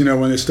afterwards,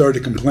 when they started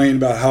to complain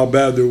about how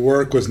bad their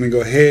work was, and they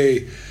go,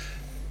 hey,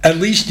 at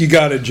least you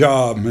got a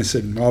job. And I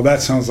said, well,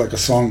 that sounds like a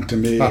song to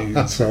me,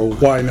 so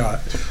why not?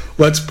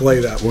 Let's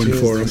play that one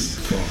for them.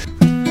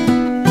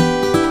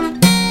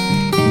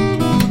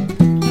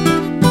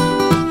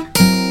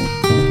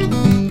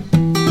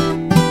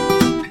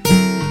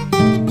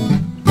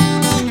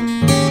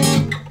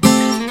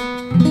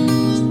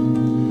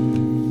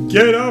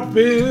 Get up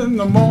in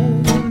the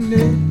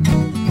morning,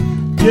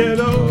 get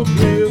up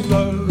real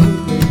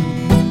early,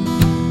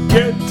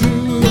 get to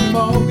the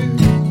market,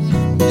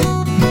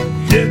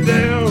 get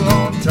there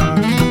on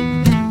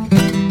time.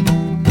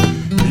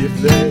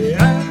 If they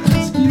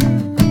ask you,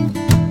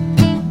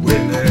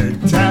 when they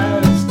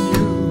task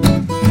you,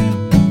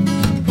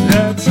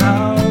 that's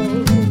how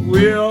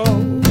we all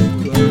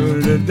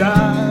learn to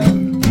die.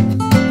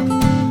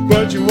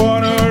 But you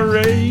want to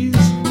raise,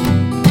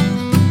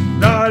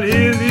 not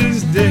in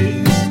these days.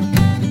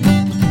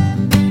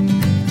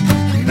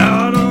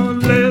 Not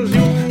unless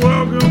you're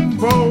working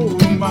for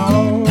my.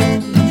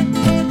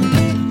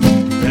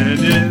 And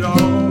it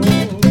all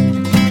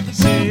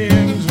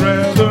seems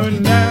rather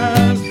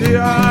nasty.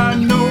 I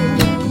know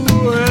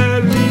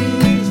at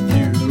least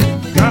you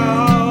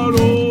got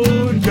a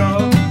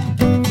job.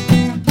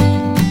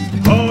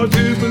 Hard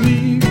to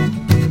believe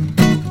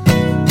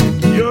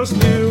you're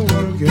still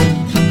working.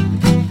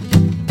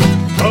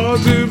 Hard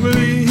to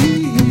believe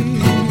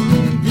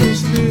you're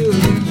still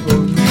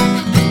working.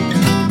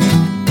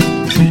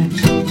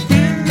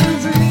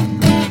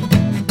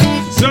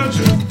 Such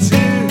a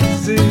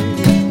tizzy,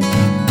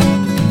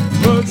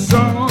 but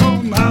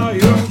somehow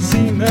you don't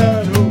seem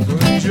that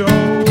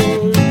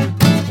overjoyed.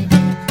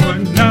 But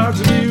not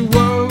to be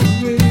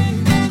worried,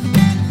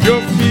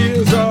 your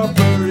fears are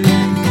buried.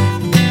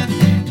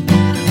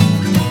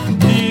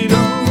 You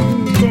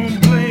don't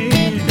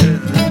complain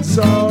and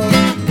sorry.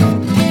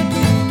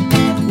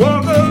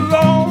 Walk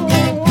along,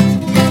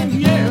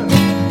 yeah,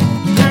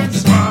 and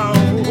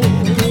smile,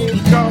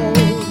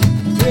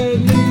 'cause at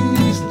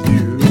least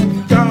you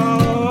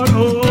got a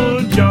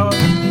job.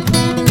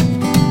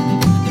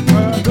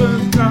 By the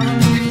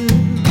time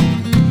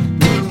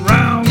you're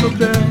around the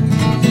bend,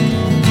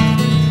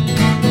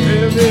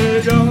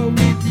 every job,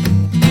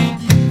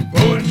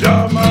 oh, a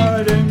job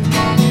might end.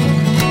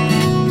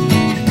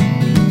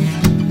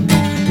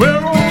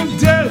 We're on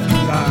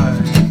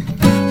deadline,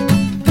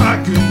 I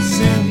can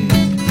see.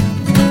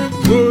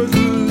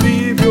 Wouldn't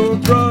leave your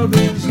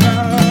brothers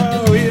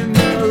now in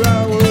their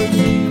hour of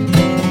need.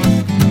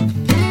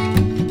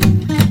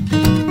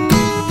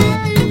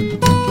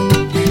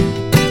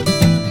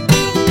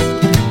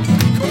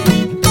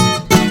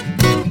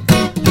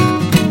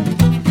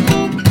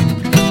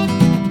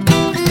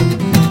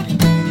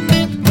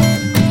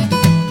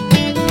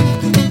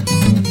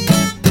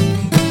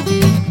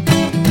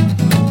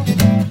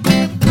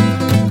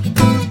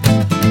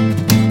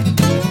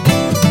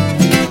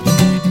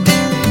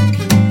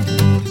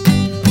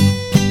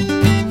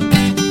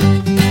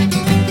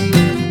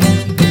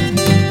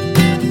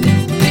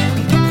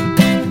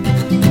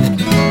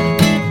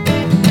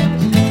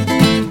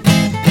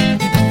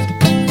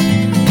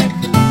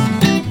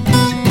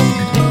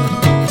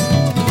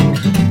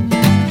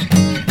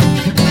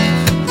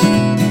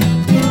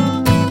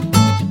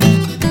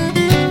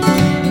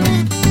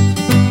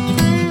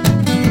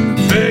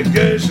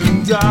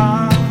 Vacation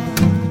time,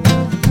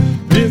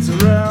 it's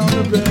around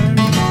the bend.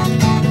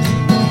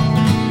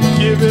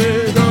 Give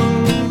it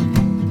up,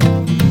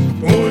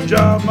 or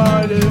job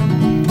might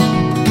end.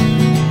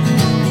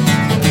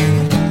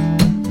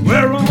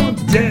 We're on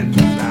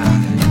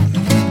deadline,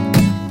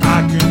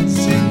 I can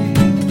see.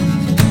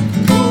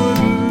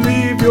 Wouldn't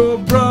leave your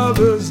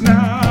brothers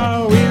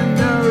now in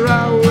their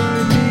hour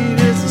of need.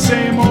 It's the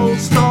same old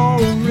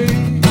story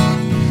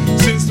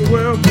since the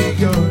world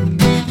begun.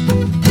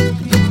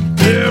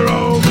 They're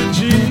all the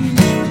G's,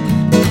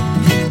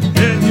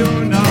 and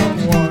you're not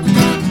one.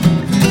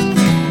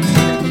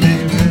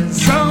 Maybe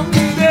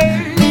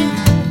someday,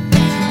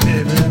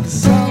 maybe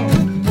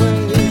some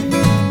way.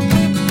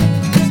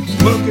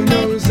 Working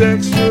those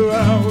extra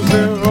hours,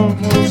 they're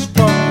almost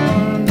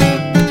fun.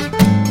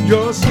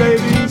 Your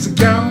savings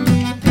account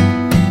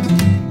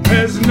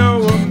has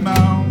no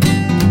amount,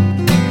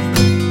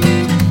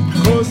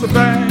 'cause the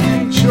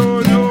bank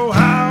sure know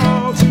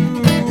how to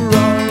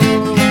run.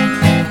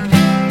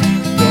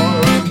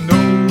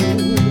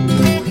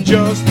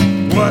 Just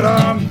what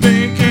I'm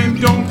thinking,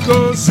 don't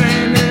go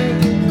saying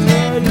it.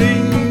 At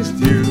least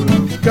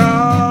you've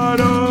got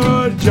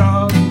a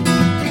job.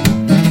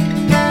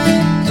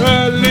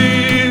 At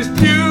least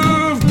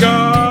you've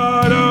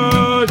got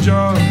a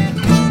job.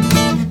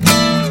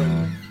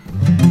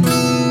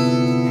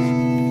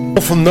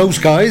 From those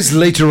guys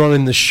later on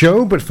in the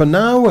show, but for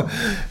now,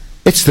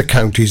 it's the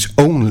county's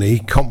only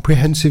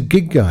comprehensive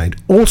gig guide,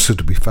 also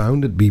to be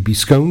found at BB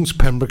Skone's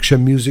Pembrokeshire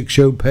Music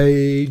Show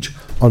page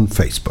on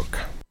Facebook.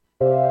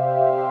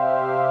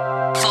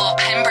 For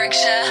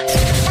Pembrokeshire,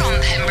 from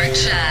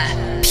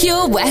Pembrokeshire,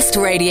 Pure West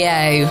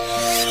Radio.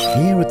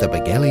 Here at the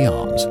Begelly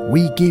Arms,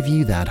 we give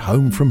you that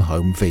home from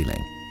home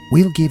feeling.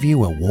 We'll give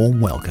you a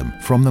warm welcome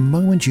from the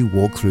moment you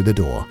walk through the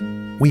door.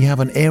 We have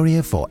an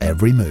area for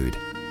every mood.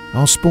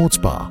 Our sports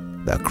bar,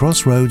 the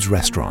Crossroads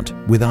restaurant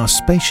with our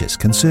spacious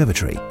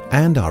conservatory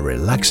and our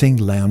relaxing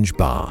lounge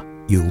bar.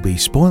 You'll be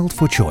spoiled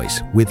for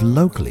choice with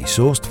locally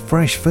sourced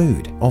fresh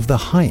food of the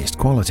highest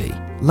quality,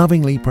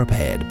 lovingly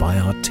prepared by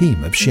our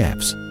team of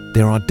chefs.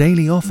 There are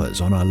daily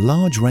offers on a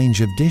large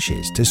range of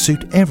dishes to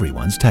suit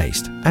everyone's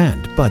taste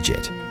and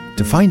budget.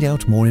 To find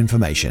out more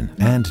information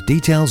and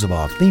details of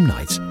our theme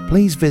nights,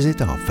 please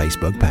visit our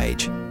Facebook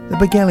page, the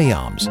Begelly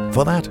Arms,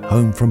 for that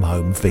home from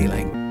home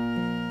feeling.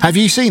 Have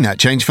you seen that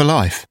Change for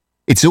Life?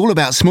 It's all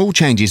about small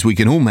changes we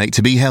can all make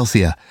to be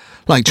healthier,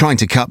 like trying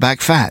to cut back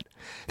fat.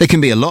 There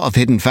can be a lot of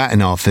hidden fat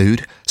in our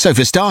food, so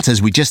for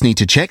starters we just need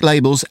to check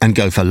labels and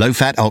go for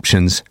low-fat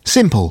options.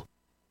 Simple.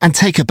 And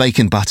take a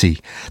bacon butty.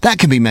 That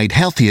can be made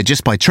healthier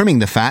just by trimming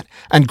the fat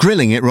and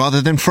grilling it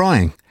rather than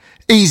frying.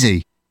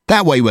 Easy.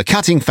 That way we're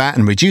cutting fat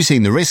and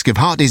reducing the risk of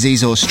heart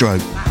disease or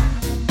stroke.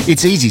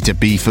 It's easy to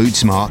be food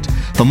smart.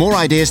 For more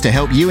ideas to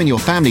help you and your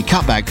family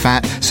cut back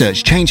fat,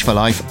 search Change for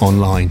Life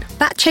online.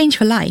 That Change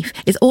for Life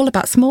is all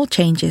about small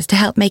changes to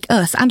help make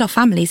us and our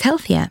families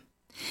healthier.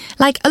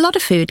 Like, a lot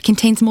of food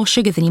contains more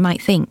sugar than you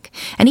might think,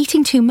 and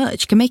eating too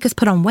much can make us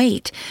put on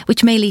weight,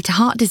 which may lead to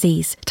heart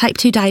disease, type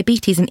 2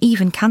 diabetes and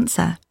even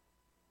cancer.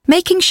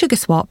 Making sugar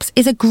swaps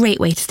is a great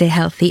way to stay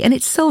healthy, and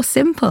it's so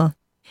simple.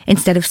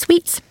 Instead of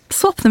sweets,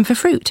 swap them for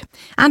fruit.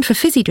 And for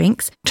fizzy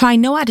drinks, try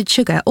no added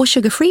sugar or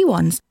sugar-free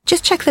ones.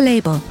 Just check the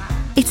label.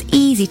 It's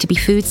easy to be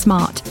food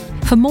smart.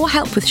 For more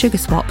help with sugar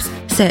swaps,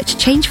 search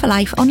Change for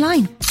Life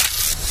online.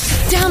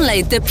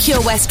 Download the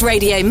Pure West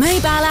Radio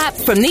mobile app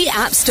from the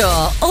App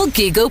Store or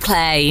Google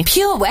Play.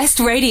 Pure West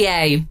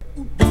Radio.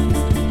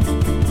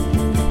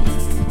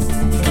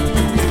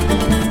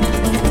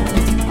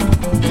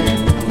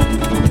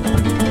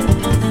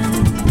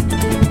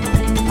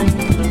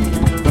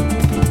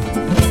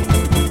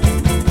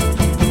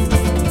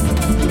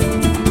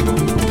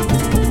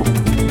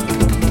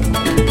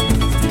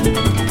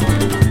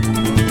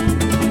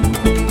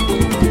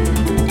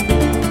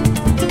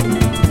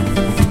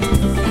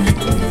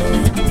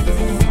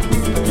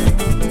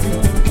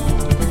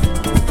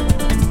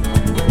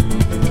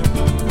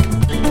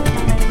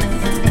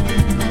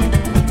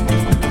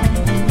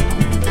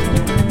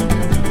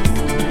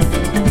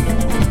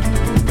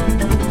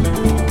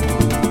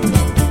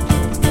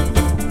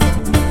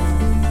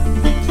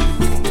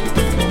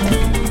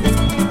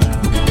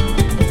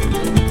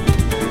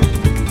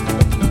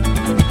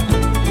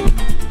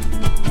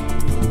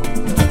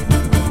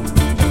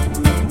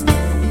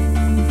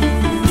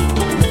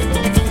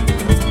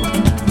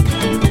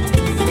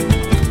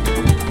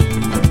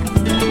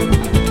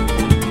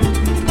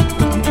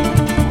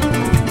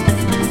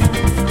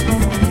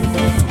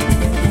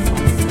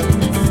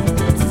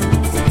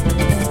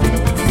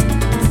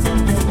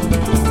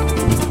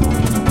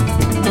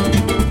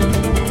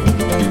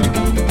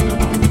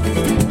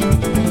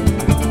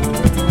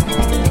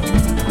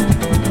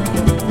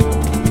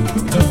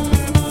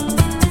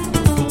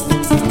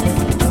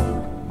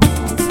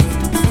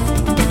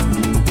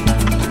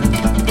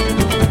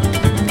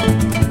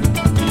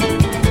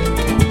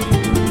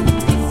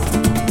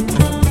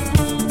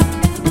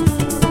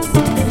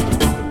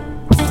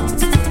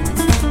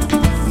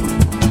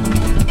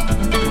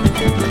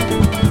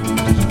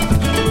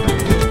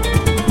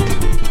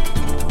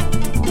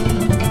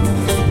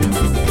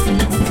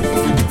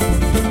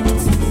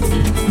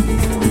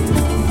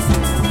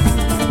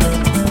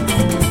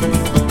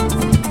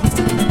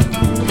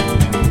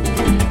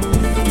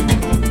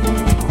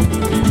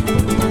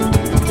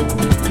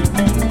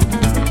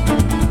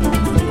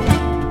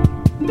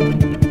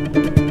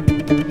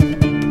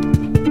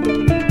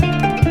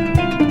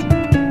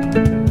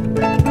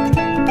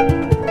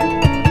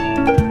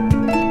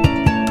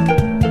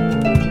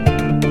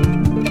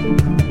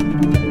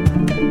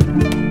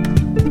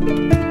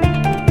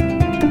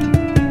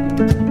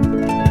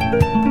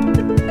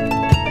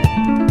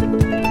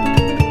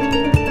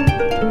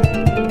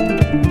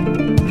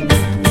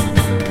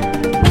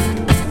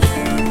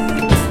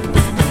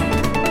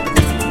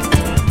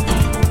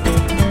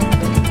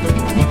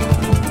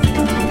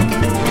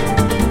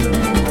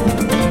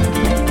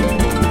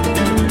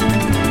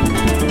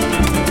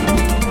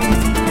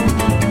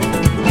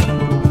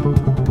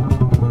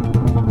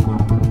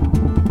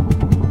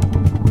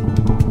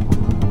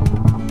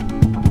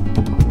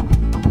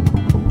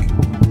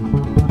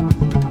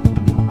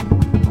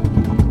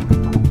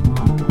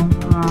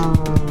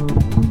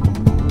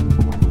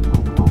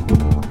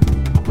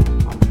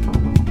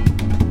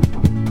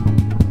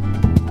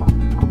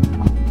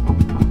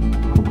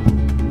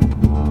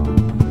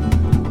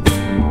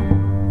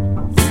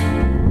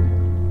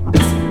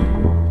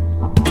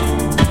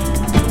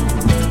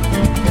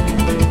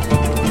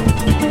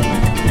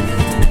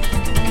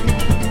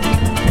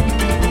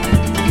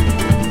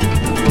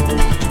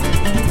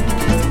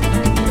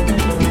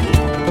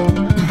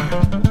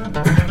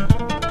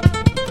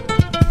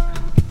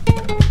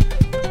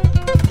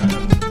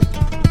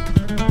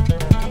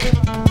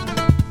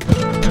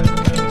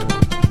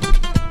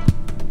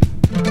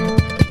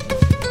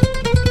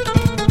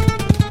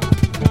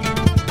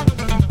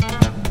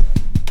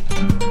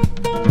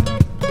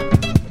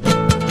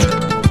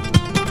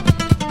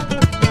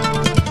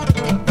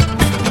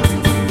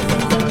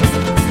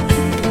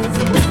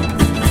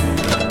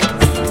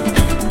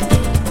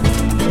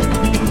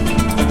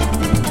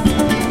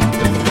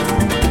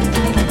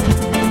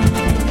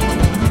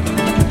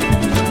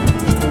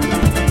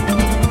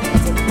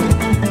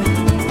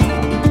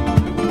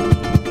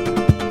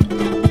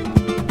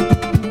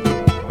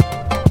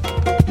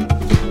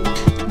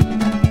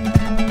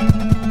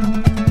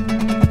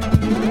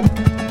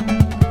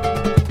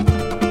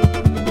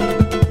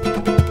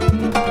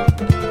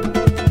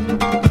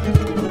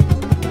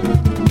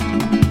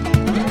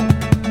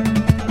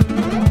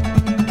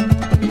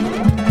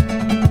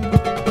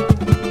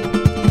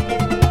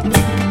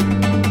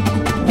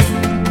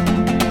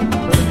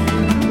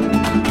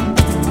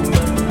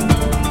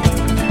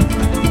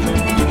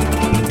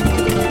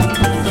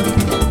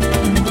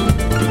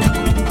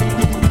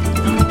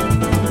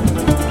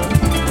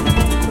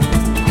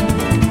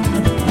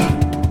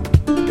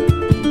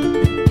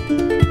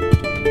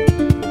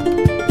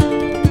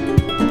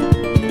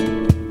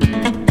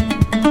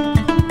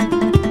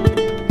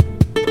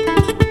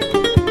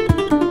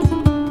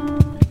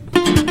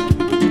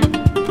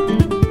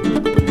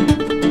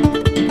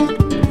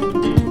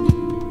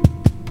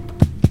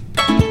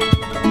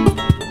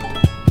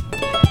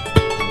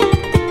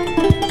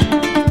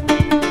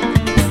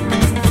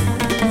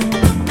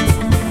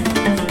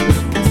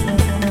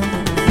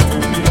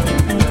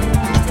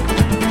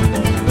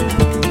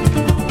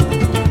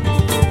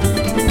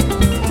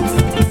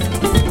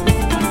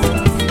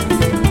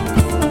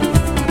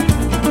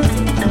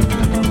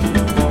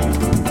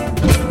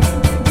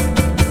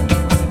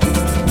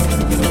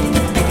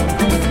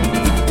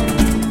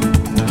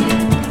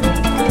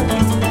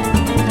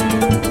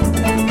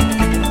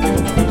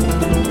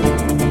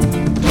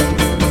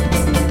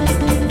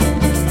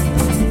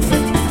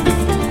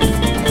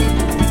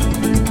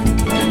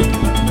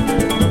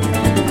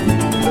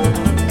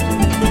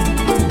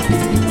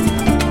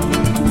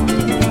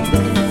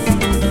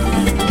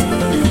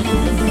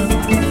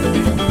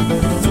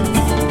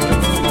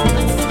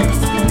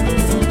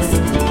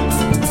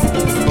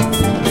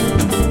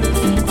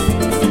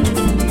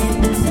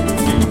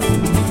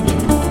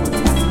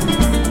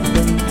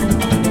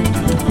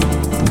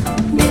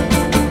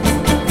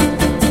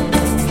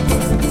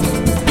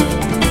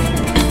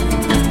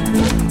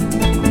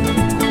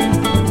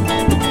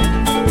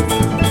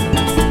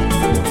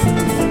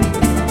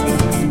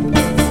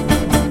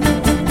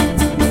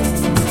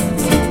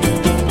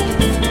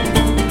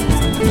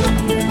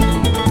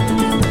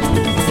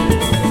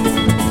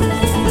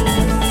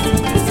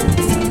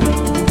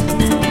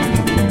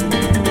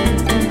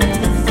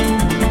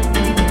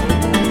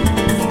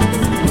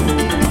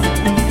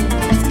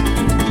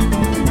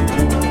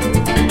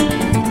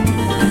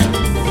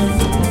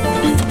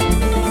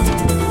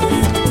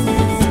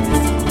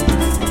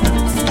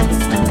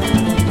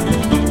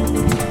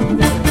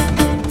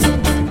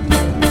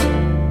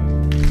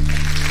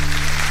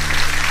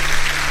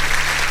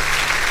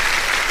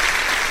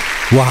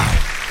 Wow.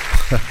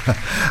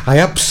 I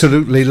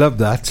absolutely love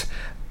that.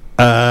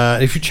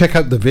 If you check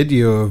out the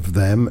video of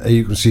them,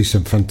 you can see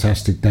some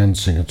fantastic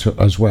dancing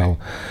as well.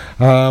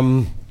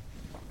 That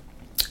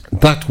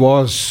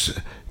was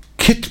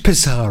Kit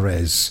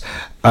Pizarres,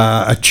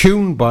 a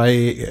tune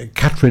by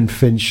Catherine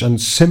Finch and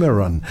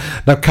Cimarron.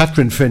 Now,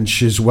 Catherine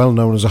Finch is well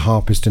known as a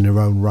harpist in her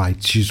own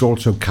right. She's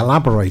also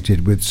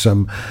collaborated with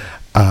some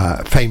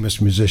famous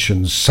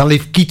musicians.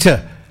 Salif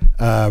Keita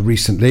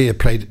recently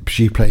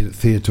she played at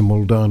Theatre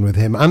Muldoon with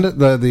him and at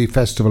the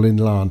festival in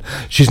Larne.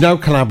 She's now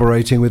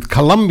collaborating with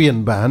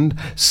Colombian band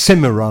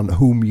Cimarron,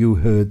 whom you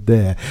heard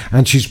there,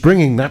 and she's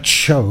bringing that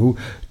show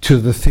to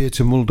the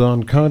Theatre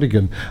Muldoon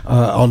Cardigan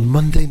on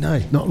Monday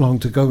night, not long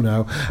to go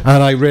now,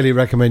 and I really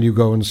recommend you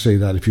go and see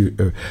that. If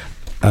you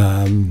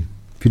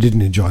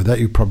didn't enjoy that,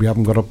 you probably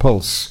haven't got a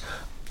pulse.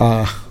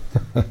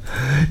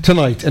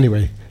 Tonight,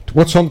 anyway,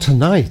 what's on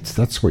tonight?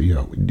 That's what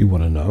you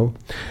want to know.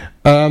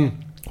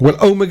 Well,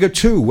 Omega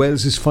 2,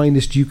 Wales's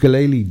finest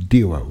ukulele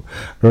duo,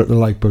 are at the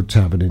Lifeboat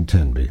Tavern in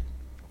Tenby.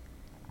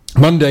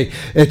 Monday,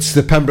 it's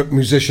the Pembroke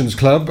Musicians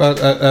Club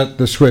at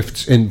the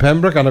Swifts in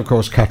Pembroke, and of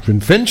course Catherine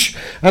Finch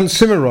and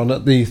Cimarron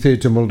at the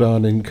Theatre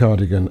Muldoon in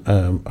Cardigan,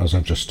 as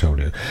I've just told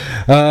you.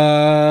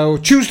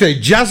 Tuesday,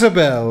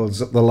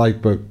 Jazzabells at the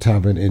Lifeboat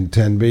Tavern in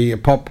Tenby.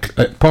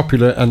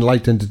 Popular and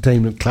light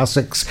entertainment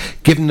classics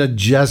given a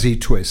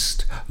jazzy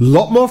twist. A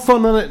lot more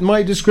fun than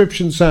my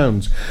description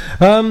sounds.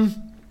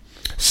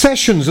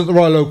 Sessions at the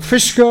Royal Oak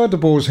Fishguard, the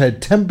Boar's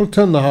Head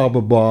Templeton, the Harbour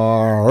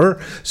Bar,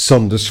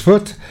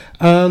 Saundersfoot,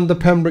 and the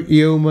Pembroke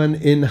Yeoman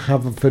in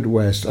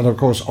Haverfordwest. And of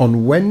course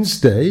on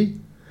Wednesday,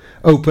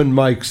 open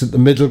mics at the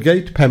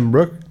Middlegate,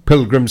 Pembroke,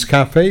 Pilgrim's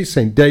Cafe,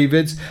 St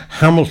David's,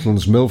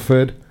 Hamilton's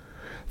Milford.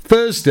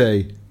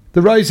 Thursday,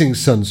 the Rising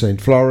Sun St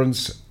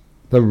Florence,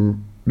 the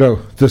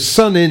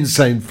Sun in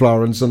St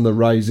Florence and the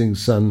Rising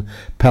Sun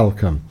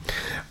Pelham.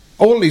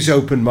 All these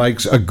open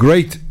mics are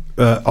great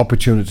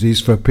opportunities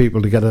for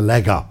people to get a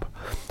leg up,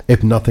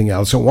 if nothing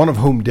else. And one of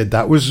whom did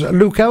that was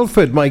Luke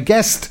Elford, my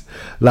guest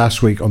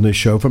last week on this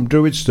show from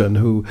Druidston,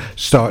 who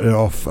started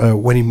off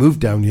when he moved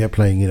down here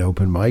playing in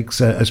open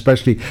mics,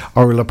 especially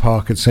Orilla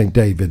Park at St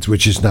David's,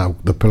 which is now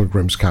the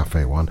Pilgrim's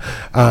Cafe one,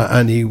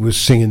 and he was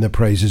singing the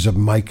praises of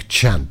Mike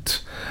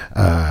Chant,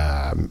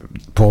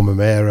 former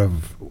mayor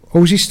of,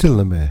 or is he still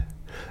the mayor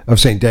of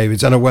St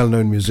David's, and a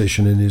well-known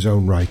musician in his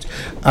own right.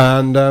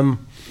 And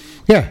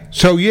yeah,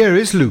 so here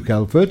is Luke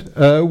Elford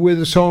with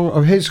a song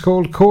of his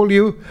called Call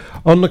You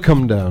on the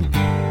Come Down.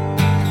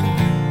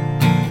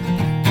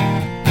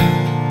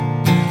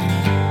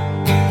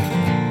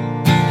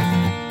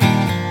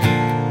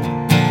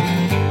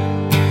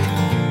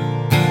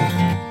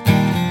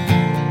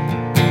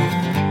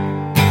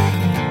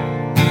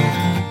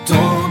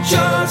 Don't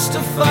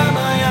justify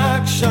my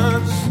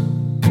actions,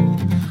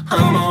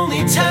 I'm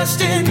only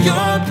testing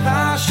your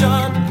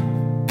passion.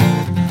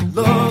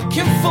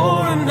 Looking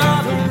for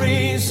another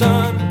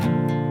reason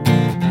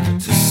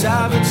to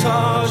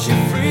sabotage your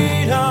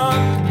freedom.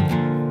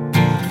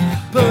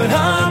 But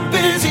I'm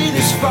busy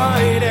this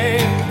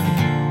Friday,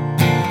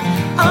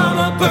 I'm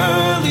up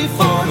early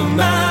for the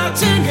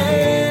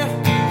matinee.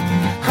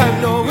 I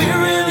know we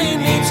really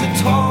need to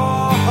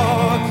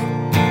talk,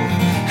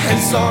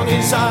 as long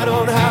as I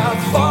don't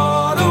have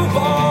far to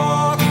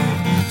walk.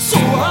 So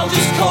I'll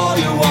just call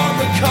you on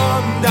the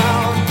come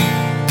down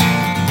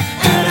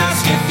and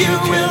ask if you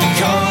will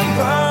come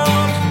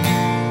round,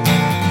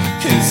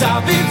 'cause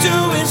I've been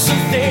doing some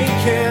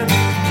thinking.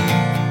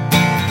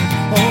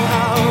 Oh,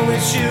 how I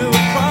wish you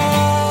were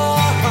proud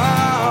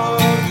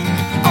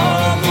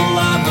of the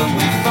love that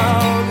we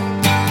found,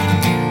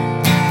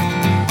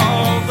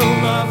 all the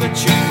love that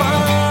you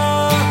found.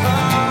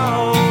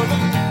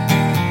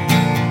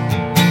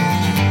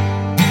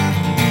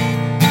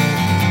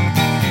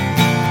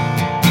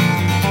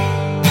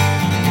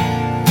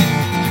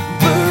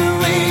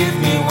 Believe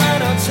me when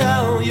I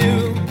tell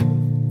you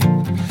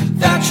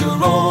that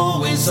you're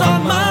always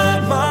on my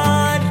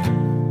mind.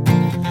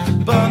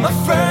 But my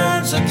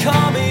friends are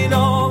coming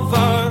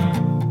over,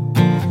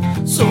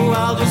 so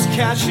I'll just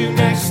catch you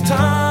next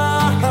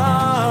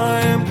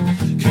time.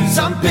 'Cause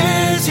I'm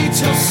busy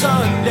till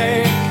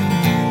Sunday,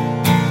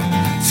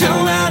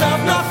 till then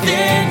I've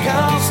nothing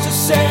else to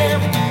say.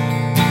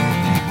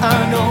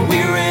 I know we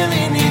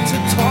really need to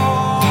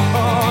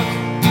talk,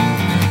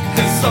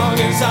 as long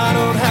as I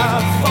don't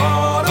have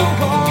far to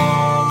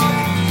walk.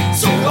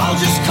 So I'll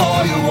just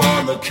call you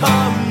on the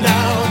come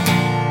down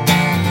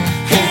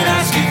and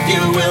ask if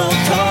you will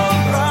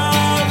come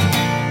round,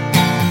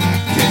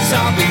 'cause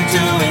I've been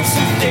doing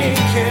some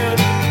thinking.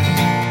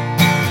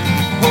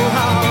 Oh,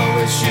 how I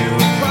wish you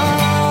were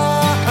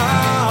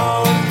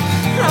proud.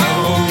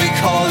 I'll only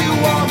call you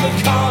on the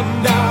come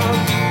down,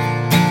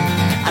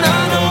 and I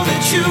know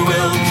that you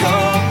will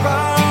come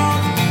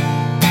round,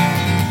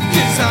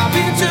 'cause I've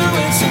been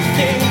doing some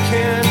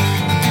thinking.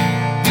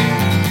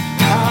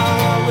 How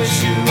I wish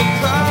you were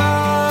proud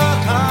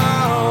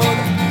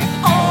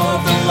of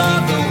the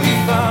love that we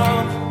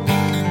found,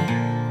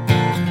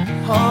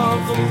 of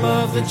the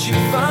love that you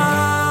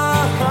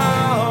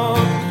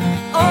found,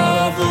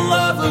 of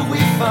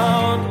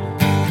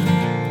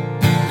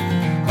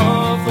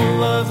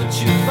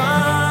what you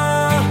found.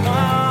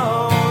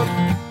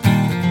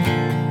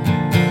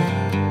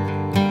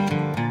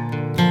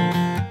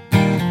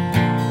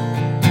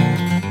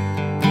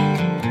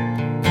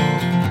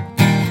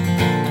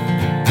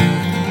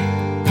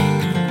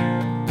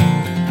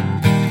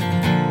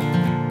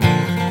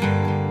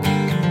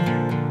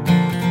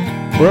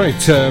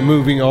 Right,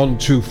 moving on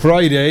to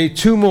Friday.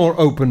 2 more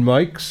open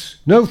mics.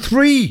 No,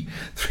 3!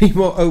 3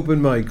 more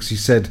open mics, he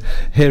said,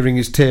 hearing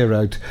his tear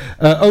out.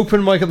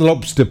 Open mic at the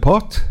Lobster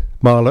Pot,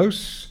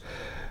 Marlowe's.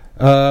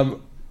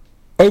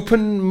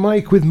 Open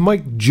mic with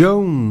Mike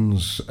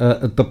Jones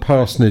at the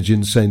Parsonage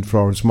in St.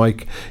 Florence.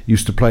 Mike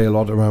used to play a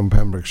lot around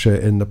Pembrokeshire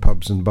in the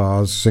pubs and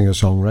bars,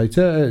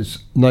 singer-songwriter. It's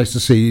nice to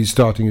see he's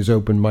starting his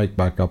open mic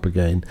back up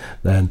again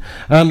then.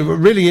 And a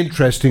really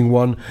interesting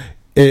one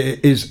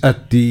is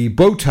at the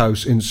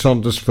Boathouse in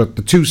Saundersfoot.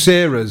 The two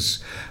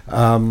Sarahs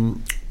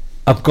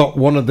I've got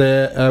one of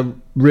their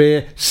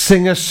rare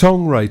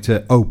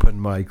singer-songwriter open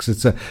mics.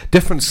 It's a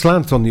different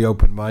slant on the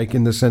open mic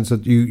in the sense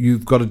that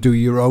you've got to do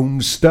your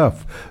own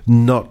stuff,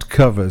 not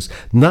covers.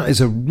 And that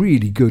is a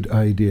really good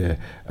idea.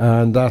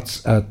 And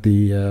that's at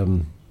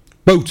the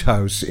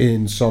Boathouse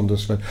in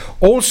Saundersfoot.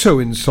 Also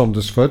in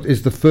Saundersfoot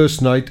is the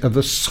first night of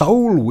the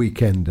Soul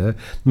Weekender,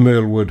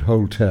 Merlewood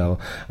Hotel.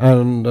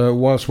 And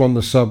whilst on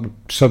the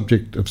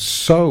subject of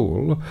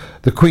soul,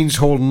 the Queen's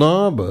Hall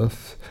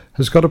Narberth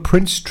has got a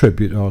Prince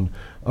tribute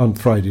on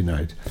Friday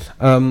night.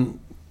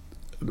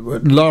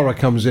 Laura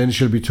comes in,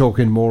 she'll be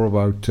talking more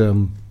about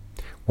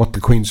what the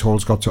Queen's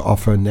Hall's got to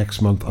offer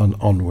next month and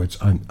onwards,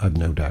 I've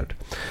no doubt.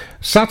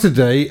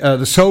 Saturday,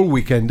 the Soul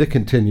Weekender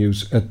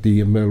continues at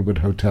the Merlewood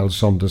Hotel,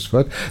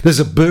 Saundersfoot. There's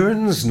a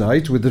Burns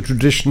night with the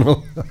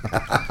traditional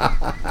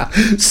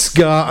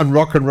ska and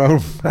rock and roll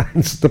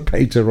bands, the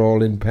Pater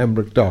Hall in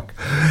Pembroke Dock.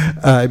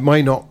 It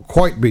might not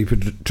quite be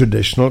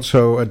traditional,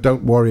 so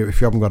don't worry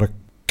if you haven't got a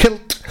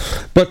kilt.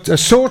 But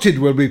Assorted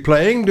will be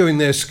playing, doing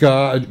their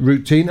ska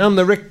routine, and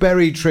the Rick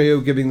Berry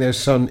Trio giving their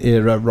Sun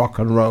Era rock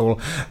and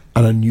roll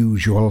an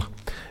unusual,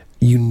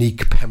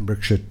 unique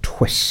Pembrokeshire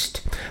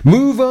twist.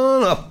 Move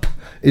On Up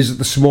is at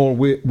the Small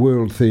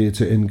World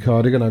Theatre in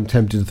Cardigan. I'm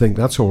tempted to think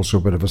that's also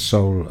a bit of a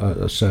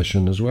soul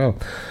session as well.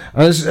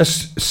 And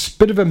there's a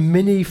bit of a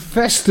mini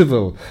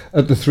festival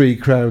at the Three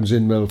Crowns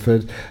in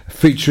Milford,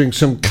 featuring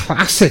some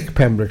classic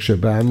Pembrokeshire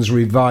bands: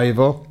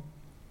 Revival,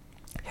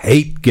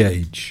 Hate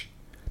Gauge,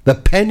 The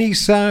Penny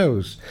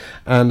Sows,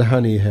 and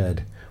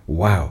Honeyhead.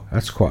 Wow,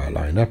 that's quite a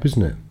lineup,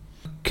 isn't it?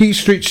 Key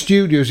Street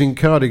Studios in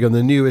Cardigan,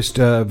 the newest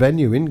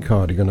venue in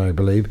Cardigan, I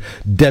believe.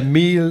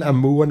 Demille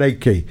and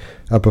Muaneke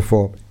are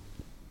performing.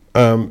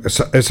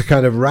 It's a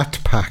kind of Rat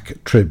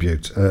Pack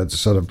tribute. It's a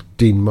sort of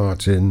Dean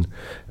Martin,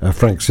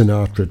 Frank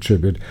Sinatra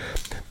tribute.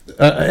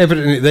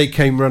 Evidently, they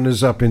came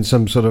runners-up in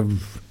some sort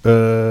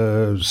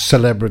of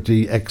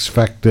Celebrity X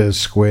Factor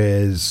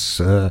Squares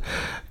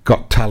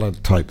Got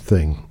Talent type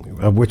thing,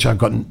 of which I've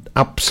got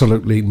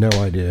absolutely no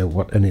idea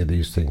what any of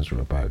these things are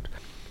about.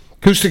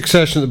 Acoustic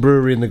session at the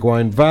brewery in the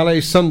Gwaun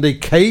Valley. Sunday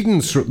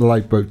cadence at the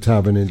Lifeboat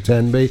Tavern in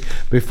Tenby.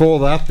 Before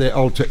that, their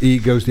alter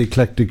egos, the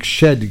Eclectic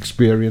Shed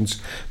Experience,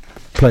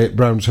 play at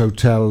Brown's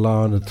Hotel,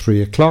 Larne at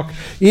 3 o'clock.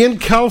 Ian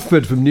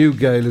Calford from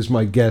Newgale is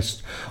my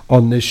guest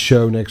on this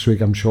show next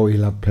week. I'm sure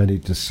he'll have plenty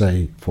to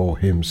say for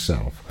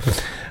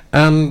himself.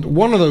 And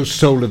one of those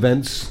soul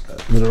events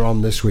that are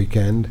on this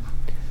weekend,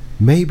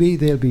 maybe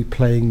they'll be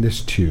playing this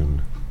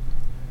tune.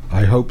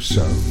 I hope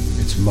so.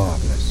 It's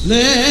marvellous.